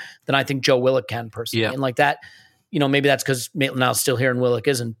team than I think Joe Willock can personally. Yeah. And like that, maybe that's because Maitland-Niles is still here and Willock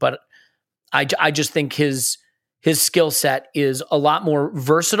isn't, but I just think his skill set is a lot more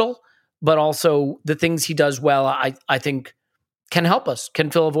versatile, but also the things he does well, I think can help us, can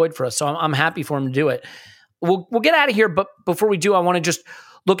fill a void for us. So I'm happy for him to do it. We'll get out of here, but before we do, I want to just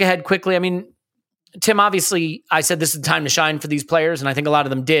look ahead quickly. I mean, Tim, obviously, I said this is the time to shine for these players, and I think a lot of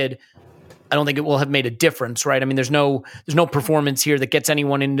them did. I don't think it will have made a difference, right? I mean, there's no performance here that gets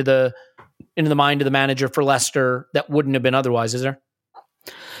anyone into the mind of the manager for Leicester that wouldn't have been otherwise, is there?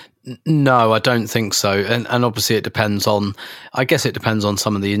 No, I don't think so. And obviously it depends on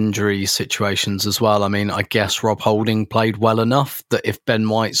some of the injury situations as well. I mean, I guess Rob Holding played well enough that if Benjamin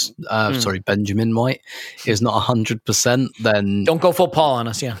White is not 100%, then... Don't go full Paul on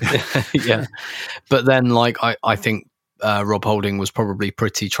us, yeah. Yeah. But then, I think Rob Holding was probably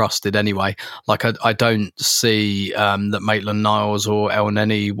pretty trusted anyway. I don't see that Maitland-Niles or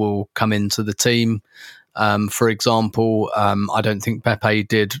Elneny will come into the team. For example, I don't think Pepe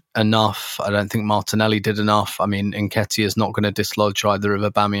did enough. I don't think Martinelli did enough. I mean, Nketiah is not going to dislodge either of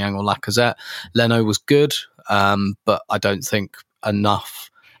Aubameyang or Lacazette. Leno was good, but I don't think enough.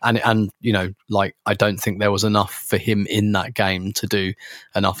 And I don't think there was enough for him in that game to do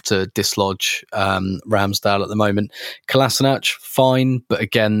enough to dislodge Ramsdale at the moment. Kolasinac, fine, but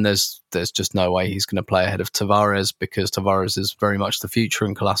again, there's just no way he's going to play ahead of Tavares, because Tavares is very much the future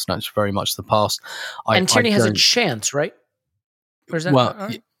and Kolasinac is very much the past. And Tierney has a chance, right? Or is that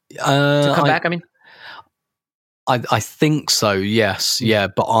right? To come back, I mean? I think so, yes. Yeah,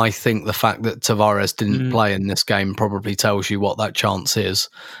 but I think the fact that Tavares didn't play in this game probably tells you what that chance is.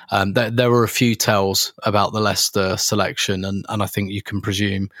 There were a few tells about the Leicester selection, and I think you can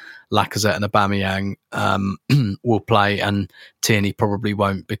presume Lacazette and Aubameyang will play, and Tierney probably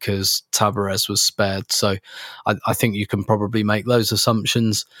won't because Tavares was spared. So I think you can probably make those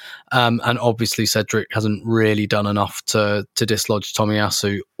assumptions. And obviously Cedric hasn't really done enough to dislodge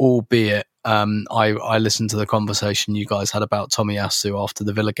Tomiyasu, albeit I listened to the conversation you guys had about Tomiyasu after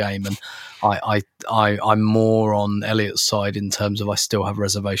the Villa game, and I'm more on Elliot's side in terms of I still have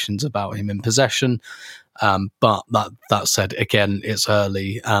reservations about him in possession. But that said, again, it's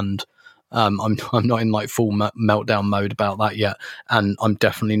early, and I'm not in full meltdown mode about that yet, and I'm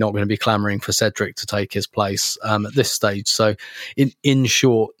definitely not going to be clamouring for Cedric to take his place at this stage. So, in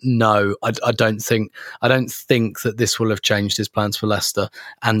short, no, I don't think that this will have changed his plans for Leicester.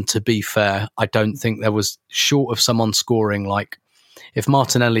 And to be fair, I don't think there was, short of someone scoring, if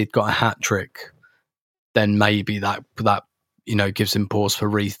Martinelli had got a hat trick, then maybe that gives him pause for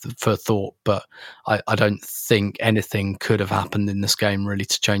thought. But I don't think anything could have happened in this game really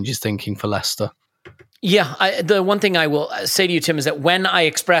to change his thinking for Leicester. Yeah, the one thing I will say to you, Tim, is that when I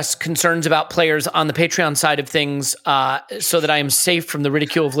express concerns about players on the Patreon side of things, so that I am safe from the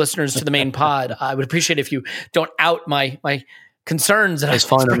ridicule of listeners to the main pod, I would appreciate if you don't out my concerns. It's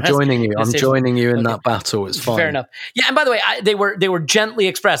fine. I'm joining you. I'm joining you in that battle. It's fine. Fair enough. Yeah, and by the way, they were gently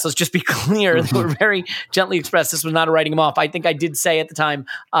expressed. Let's just be clear. They were very gently expressed. This was not a writing him off. I think I did say at the time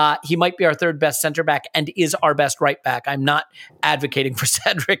he might be our third best center back and is our best right back. I'm not advocating for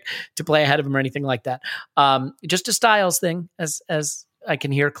Cedric to play ahead of him or anything like that. Just a styles thing, as I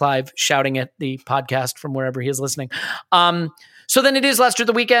can hear Clive shouting at the podcast from wherever he is listening. So then it is Leicester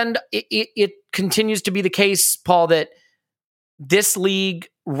the weekend. It continues to be the case, Paul, that this league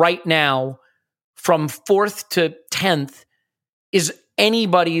right now, from 4th to 10th, is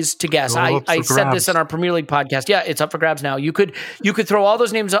anybody's to guess. I said this on our Premier League podcast. Yeah, it's up for grabs now. You could throw all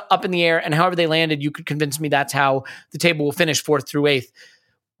those names up in the air, and however they landed, you could convince me that's how the table will finish 4th through 8th.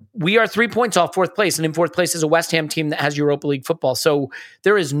 We are 3 points off 4th place, and in 4th place is a West Ham team that has Europa League football. So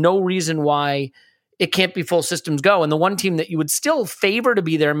there is no reason why it can't be full systems go. And the one team that you would still favor to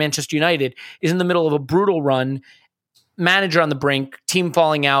be there, Manchester United, is in the middle of a brutal run. Manager on the brink, team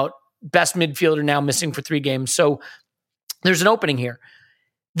falling out, best midfielder now missing for 3 games. So there's an opening here.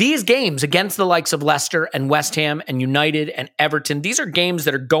 These games against the likes of Leicester and West Ham and United and Everton, these are games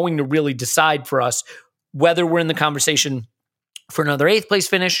that are going to really decide for us whether we're in the conversation for another 8th place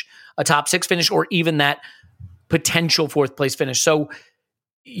finish, a top 6 finish, or even that potential 4th place finish. So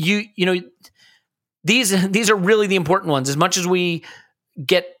you know, these are really the important ones. As much as we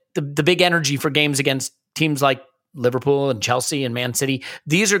get the big energy for games against teams like Liverpool and Chelsea and Man City,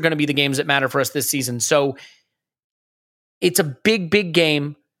 these are going to be the games that matter for us this season. So it's a big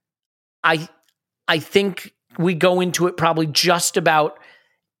game. I think we go into it probably just about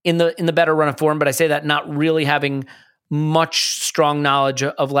in the better run of form, but I say that not really having much strong knowledge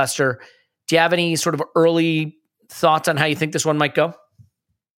of Leicester. Do you have any sort of early thoughts on how you think this one might go?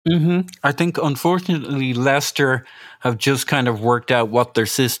 I think, unfortunately, Leicester have just kind of worked out what their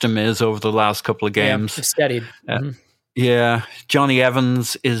system is over the last couple of games. Yeah, steadied. Yeah, Johnny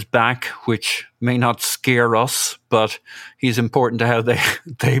Evans is back, which may not scare us, but he's important to how they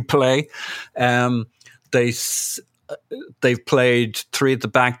play. They've played 3 at the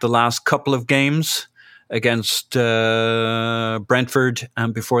back the last couple of games against Brentford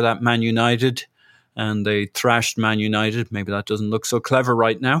and before that Man United. And they thrashed Man United. Maybe that doesn't look so clever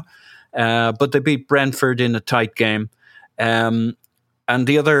right now. But they beat Brentford in a tight game. And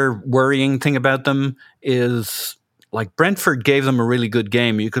the other worrying thing about them is, like, Brentford gave them a really good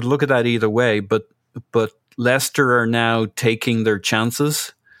game. You could look at that either way, but Leicester are now taking their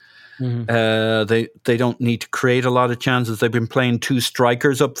chances. They don't need to create a lot of chances. They've been playing 2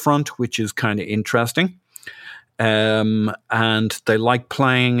 strikers up front, which is kind of interesting. And they like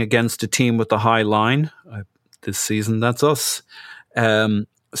playing against a team with a high line. This season, that's us.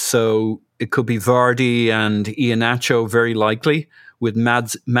 So it could be Vardy and Iheanacho, very likely, with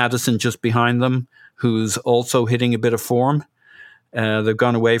Maddison just behind them, who's also hitting a bit of form. They've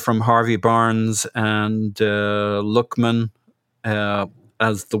gone away from Harvey Barnes and Lookman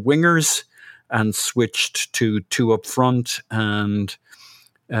as the wingers and switched to 2 up front, and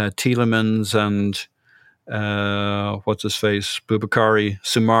Tielemans and what's his face, Boubakary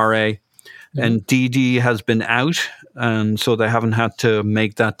Soumaré, and Didi has been out, and so they haven't had to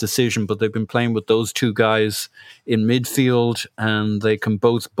make that decision, but they've been playing with those 2 guys in midfield, and they can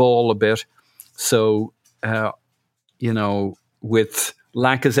both ball a bit. So, with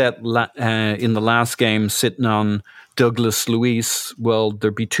Lacazette in the last game sitting on Douglas Luiz, well,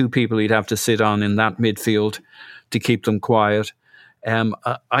 there'd be 2 people he'd have to sit on in that midfield to keep them quiet.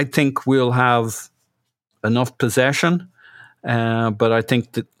 I think we'll have enough possession, but I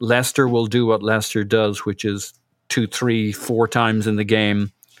think that Leicester will do what Leicester does, which is 2, 3, 4 times in the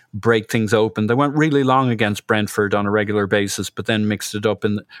game, break things open. They went really long against Brentford on a regular basis, but then mixed it up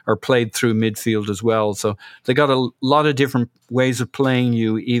or played through midfield as well. So they got a lot of different ways of playing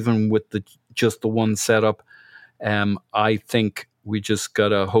you, even with just the one setup. I think we just got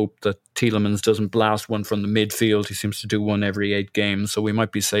to hope that Tielemans doesn't blast one from the midfield. He seems to do one every 8 games, so we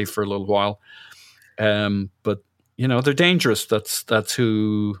might be safe for a little while. But they're dangerous. That's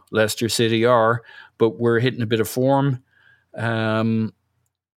who Leicester City are. But we're hitting a bit of form. But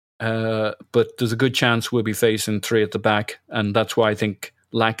there's a good chance we'll be facing 3 at the back, and that's why I think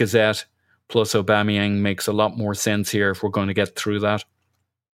Lacazette plus Aubameyang makes a lot more sense here if we're going to get through that.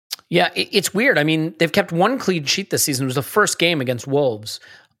 Yeah, it's weird. I mean, they've kept 1 clean sheet this season. It was the first game against Wolves,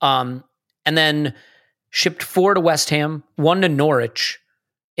 and then shipped 4 to West Ham, 1 to Norwich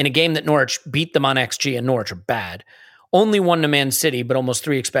in a game that Norwich beat them on XG, and Norwich are bad. Only 1 to Man City, but almost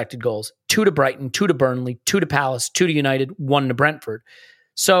 3 expected goals. 2 to Brighton, 2 to Burnley, 2 to Palace, 2 to United, 1 to Brentford.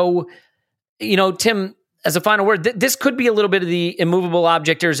 So, Tim, as a final word, this could be a little bit of the immovable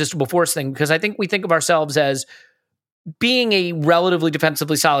object irresistible force thing, because I think we think of ourselves as being a relatively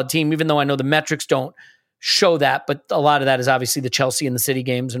defensively solid team, even though I know the metrics don't show that, but a lot of that is obviously the Chelsea and the City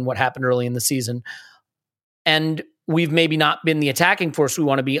games and what happened early in the season. And we've maybe not been the attacking force we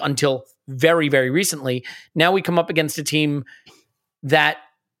want to be until very, very recently. Now we come up against a team that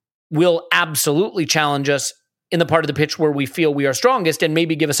will absolutely challenge us in the part of the pitch where we feel we are strongest, and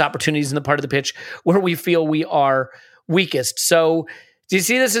maybe give us opportunities in the part of the pitch where we feel we are weakest. So do you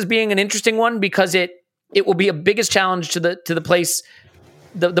see this as being an interesting one? Because it will be a biggest challenge to the place,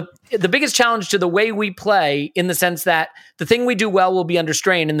 the biggest challenge to the way we play, in the sense that the thing we do well will be under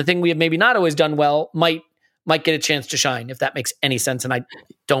strain, and the thing we have maybe not always done well might get a chance to shine, if that makes any sense. And I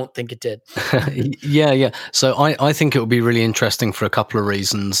don't think it did. Yeah. So I think it will be really interesting for a couple of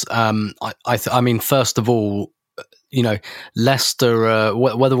reasons. I mean, first of all, Leicester,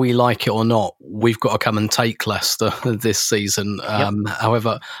 whether we like it or not, we've got to come and take Leicester this season.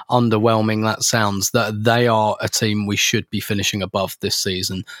 However underwhelming that sounds, that they are a team we should be finishing above this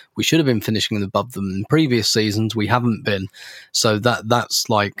season. We should have been finishing above them in previous seasons. We haven't been. So that's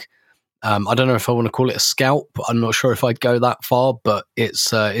like, I don't know if I want to call it a scalp. I'm not sure if I'd go that far, but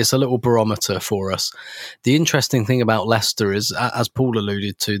it's a little barometer for us. The interesting thing about Leicester is, as Paul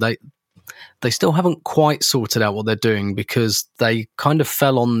alluded to, they still haven't quite sorted out what they're doing, because they kind of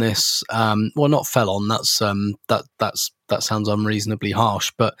fell on this. Not fell on. That sounds unreasonably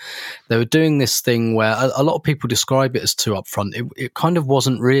harsh, but they were doing this thing where a lot of people describe it as 2 up front. It kind of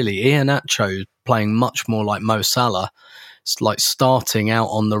wasn't really. Iheanacho playing much more like Mo Salah. It's like starting out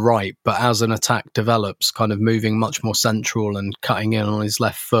on the right, but as an attack develops, kind of moving much more central and cutting in on his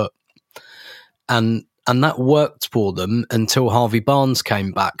left foot. And that worked for them until Harvey Barnes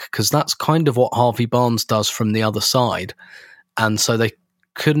came back, because that's kind of what Harvey Barnes does from the other side. And so they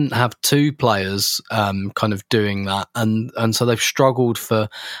couldn't have 2 players kind of doing that. And so they've struggled for,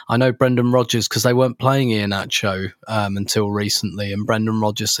 I know Brendan Rodgers, because they weren't playing Iheanacho until recently. And Brendan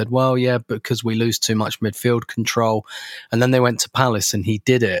Rodgers said, well, yeah, because we lose too much midfield control. And then they went to Palace and he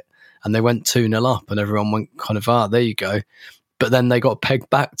did it. And they went 2-0 up and everyone went kind of, there you go. But then they got pegged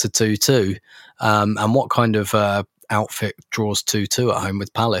back to 2-2. And what kind of outfit draws 2-2 at home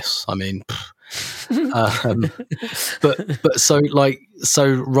with Palace? I mean, but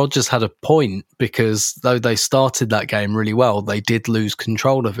so Rodgers had a point, because though they started that game really well, they did lose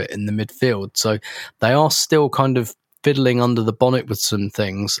control of it in the midfield. So they are still kind of fiddling under the bonnet with some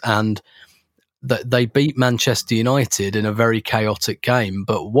things, and they beat Manchester United in a very chaotic game.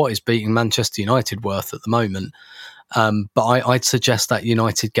 But what is beating Manchester United worth at the moment? But I'd suggest that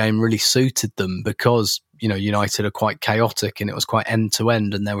United game really suited them, because United are quite chaotic and it was quite end to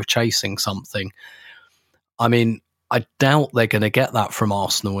end and they were chasing something. I mean, I doubt they're going to get that from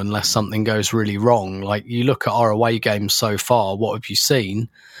Arsenal unless something goes really wrong. Like, you look at our away games so far, what have you seen?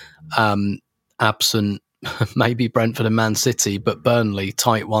 Absent maybe Brentford and Man City, but Burnley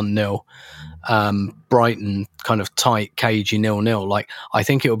tight 1-0. Brighton kind of tight, cagey 0-0. Like, I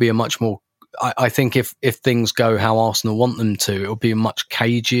think it will be a much more, I think if things go how Arsenal want them to, it'll be a much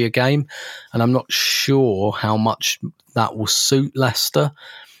cagier game. And I'm not sure how much that will suit Leicester.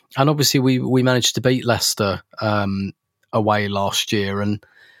 And obviously we managed to beat Leicester away last year. And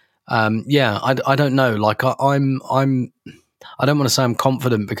I don't know. Like, I don't want to say I'm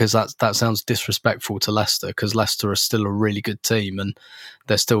confident, because that sounds disrespectful to Leicester, because Leicester are still a really good team and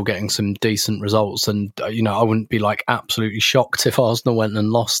they're still getting some decent results. And I wouldn't be like absolutely shocked if Arsenal went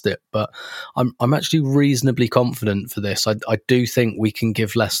and lost it, but I'm actually reasonably confident for this. I do think we can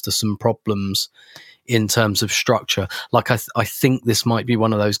give Leicester some problems in terms of structure. Like, I think this might be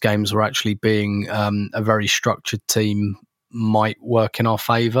one of those games where actually being a very structured team might work in our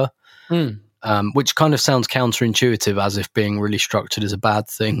favour. Which kind of sounds counterintuitive, as if being really structured is a bad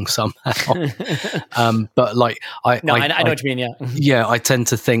thing somehow. But like, I know what you mean. Yeah, I tend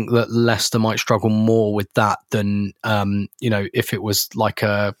to think that Leicester might struggle more with that than if it was like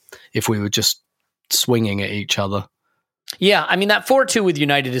if we were just swinging at each other. Yeah, I mean, that 4-2 with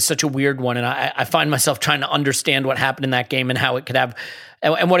United is such a weird one, and I find myself trying to understand what happened in that game and how it could have,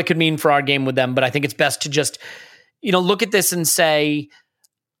 and what it could mean for our game with them. But I think it's best to just look at this and say,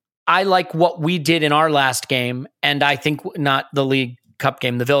 I like what we did in our last game, and I think not the League Cup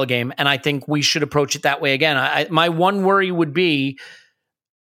game, the Villa game, and I think we should approach it that way again. My one worry would be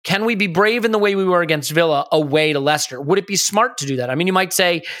Can we be brave in the way we were against Villa away to Leicester? Would it be smart to do that? I mean, you might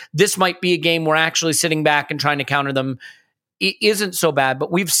say this might be a game where actually sitting back and trying to counter them isn't so bad,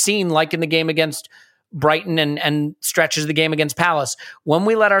 but we've seen, like in the game against Brighton and stretches of the game against Palace, when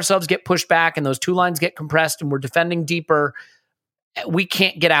we let ourselves get pushed back and those two lines get compressed and we're defending deeper, we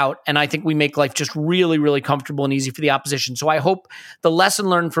can't get out. And I think we make life just really, really comfortable and easy for the opposition. So I hope the lesson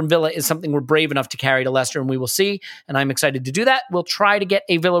learned from Villa is something we're brave enough to carry to Leicester, and we will see. And I'm excited to do that. We'll try to get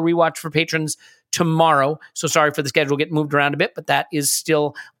a Villa rewatch for patrons tomorrow. So sorry for the schedule getting moved around a bit, but that is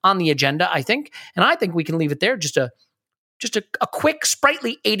still on the agenda, I think. And I think we can leave it there. Just a quick,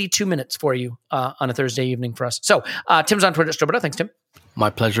 sprightly 82 minutes for you on a Thursday evening for us. So Tim's on Twitter at Strobota. Thanks, Tim. My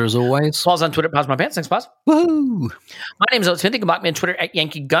pleasure as always. Paul's on Twitter at Pause My Pants. Thanks, Pause. Woo! My name is Alex Smith. You can block me on Twitter at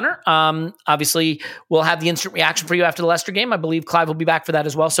Yankee Gunner. Obviously, we'll have the instant reaction for you after the Leicester game. I believe Clive will be back for that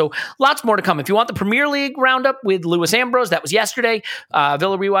as well. So lots more to come. If you want the Premier League roundup with Lewis Ambrose, that was yesterday.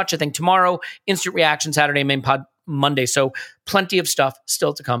 Villa rewatch, I think, tomorrow. Instant reaction Saturday, main pod Monday. So plenty of stuff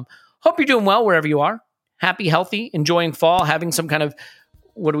still to come. Hope you're doing well wherever you are. Happy, healthy, enjoying fall, having some kind of,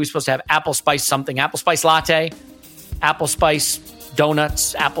 what are we supposed to have? Apple spice something. Apple spice latte, apple spice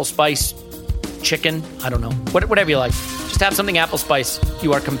donuts, apple spice chicken. I don't know. Whatever you like. Just have something apple spice.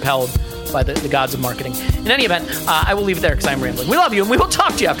 You are compelled by the gods of marketing. In any event, I will leave it there because I'm rambling. We love you, and we will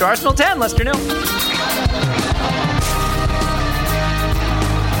talk to you after Arsenal 10, Leicester 0.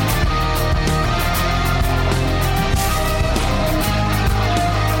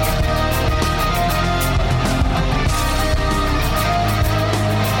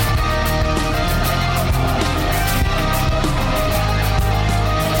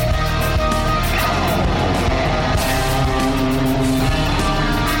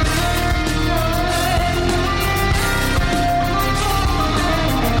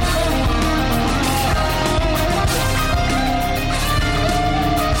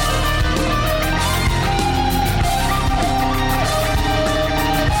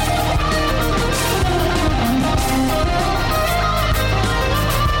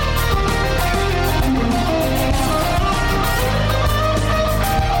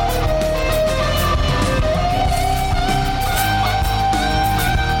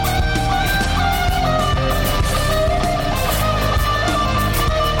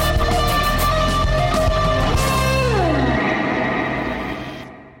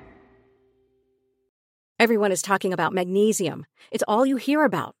 Everyone is talking about magnesium. It's all you hear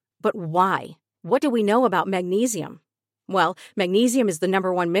about. But why? What do we know about magnesium? Well, magnesium is the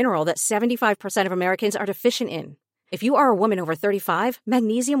number one mineral that 75% of Americans are deficient in. If you are a woman over 35,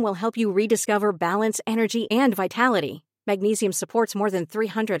 magnesium will help you rediscover balance, energy, and vitality. Magnesium supports more than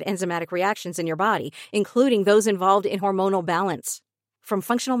 300 enzymatic reactions in your body, including those involved in hormonal balance. From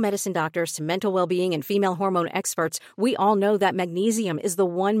functional medicine doctors to mental well-being and female hormone experts, we all know that magnesium is the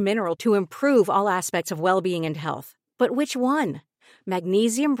one mineral to improve all aspects of well-being and health. But which one?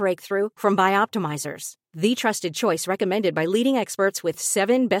 Magnesium Breakthrough from Bioptimizers, the trusted choice recommended by leading experts with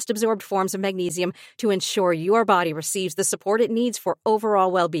 7 best-absorbed forms of magnesium to ensure your body receives the support it needs for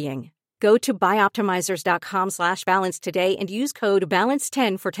overall well-being. Go to bioptimizers.com/balance today and use code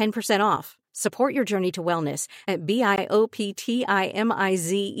BALANCE10 for 10% off. Support your journey to wellness at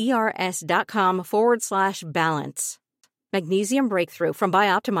bioptimizers.com/balance. Magnesium Breakthrough from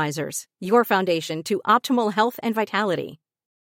Bioptimizers, your foundation to optimal health and vitality.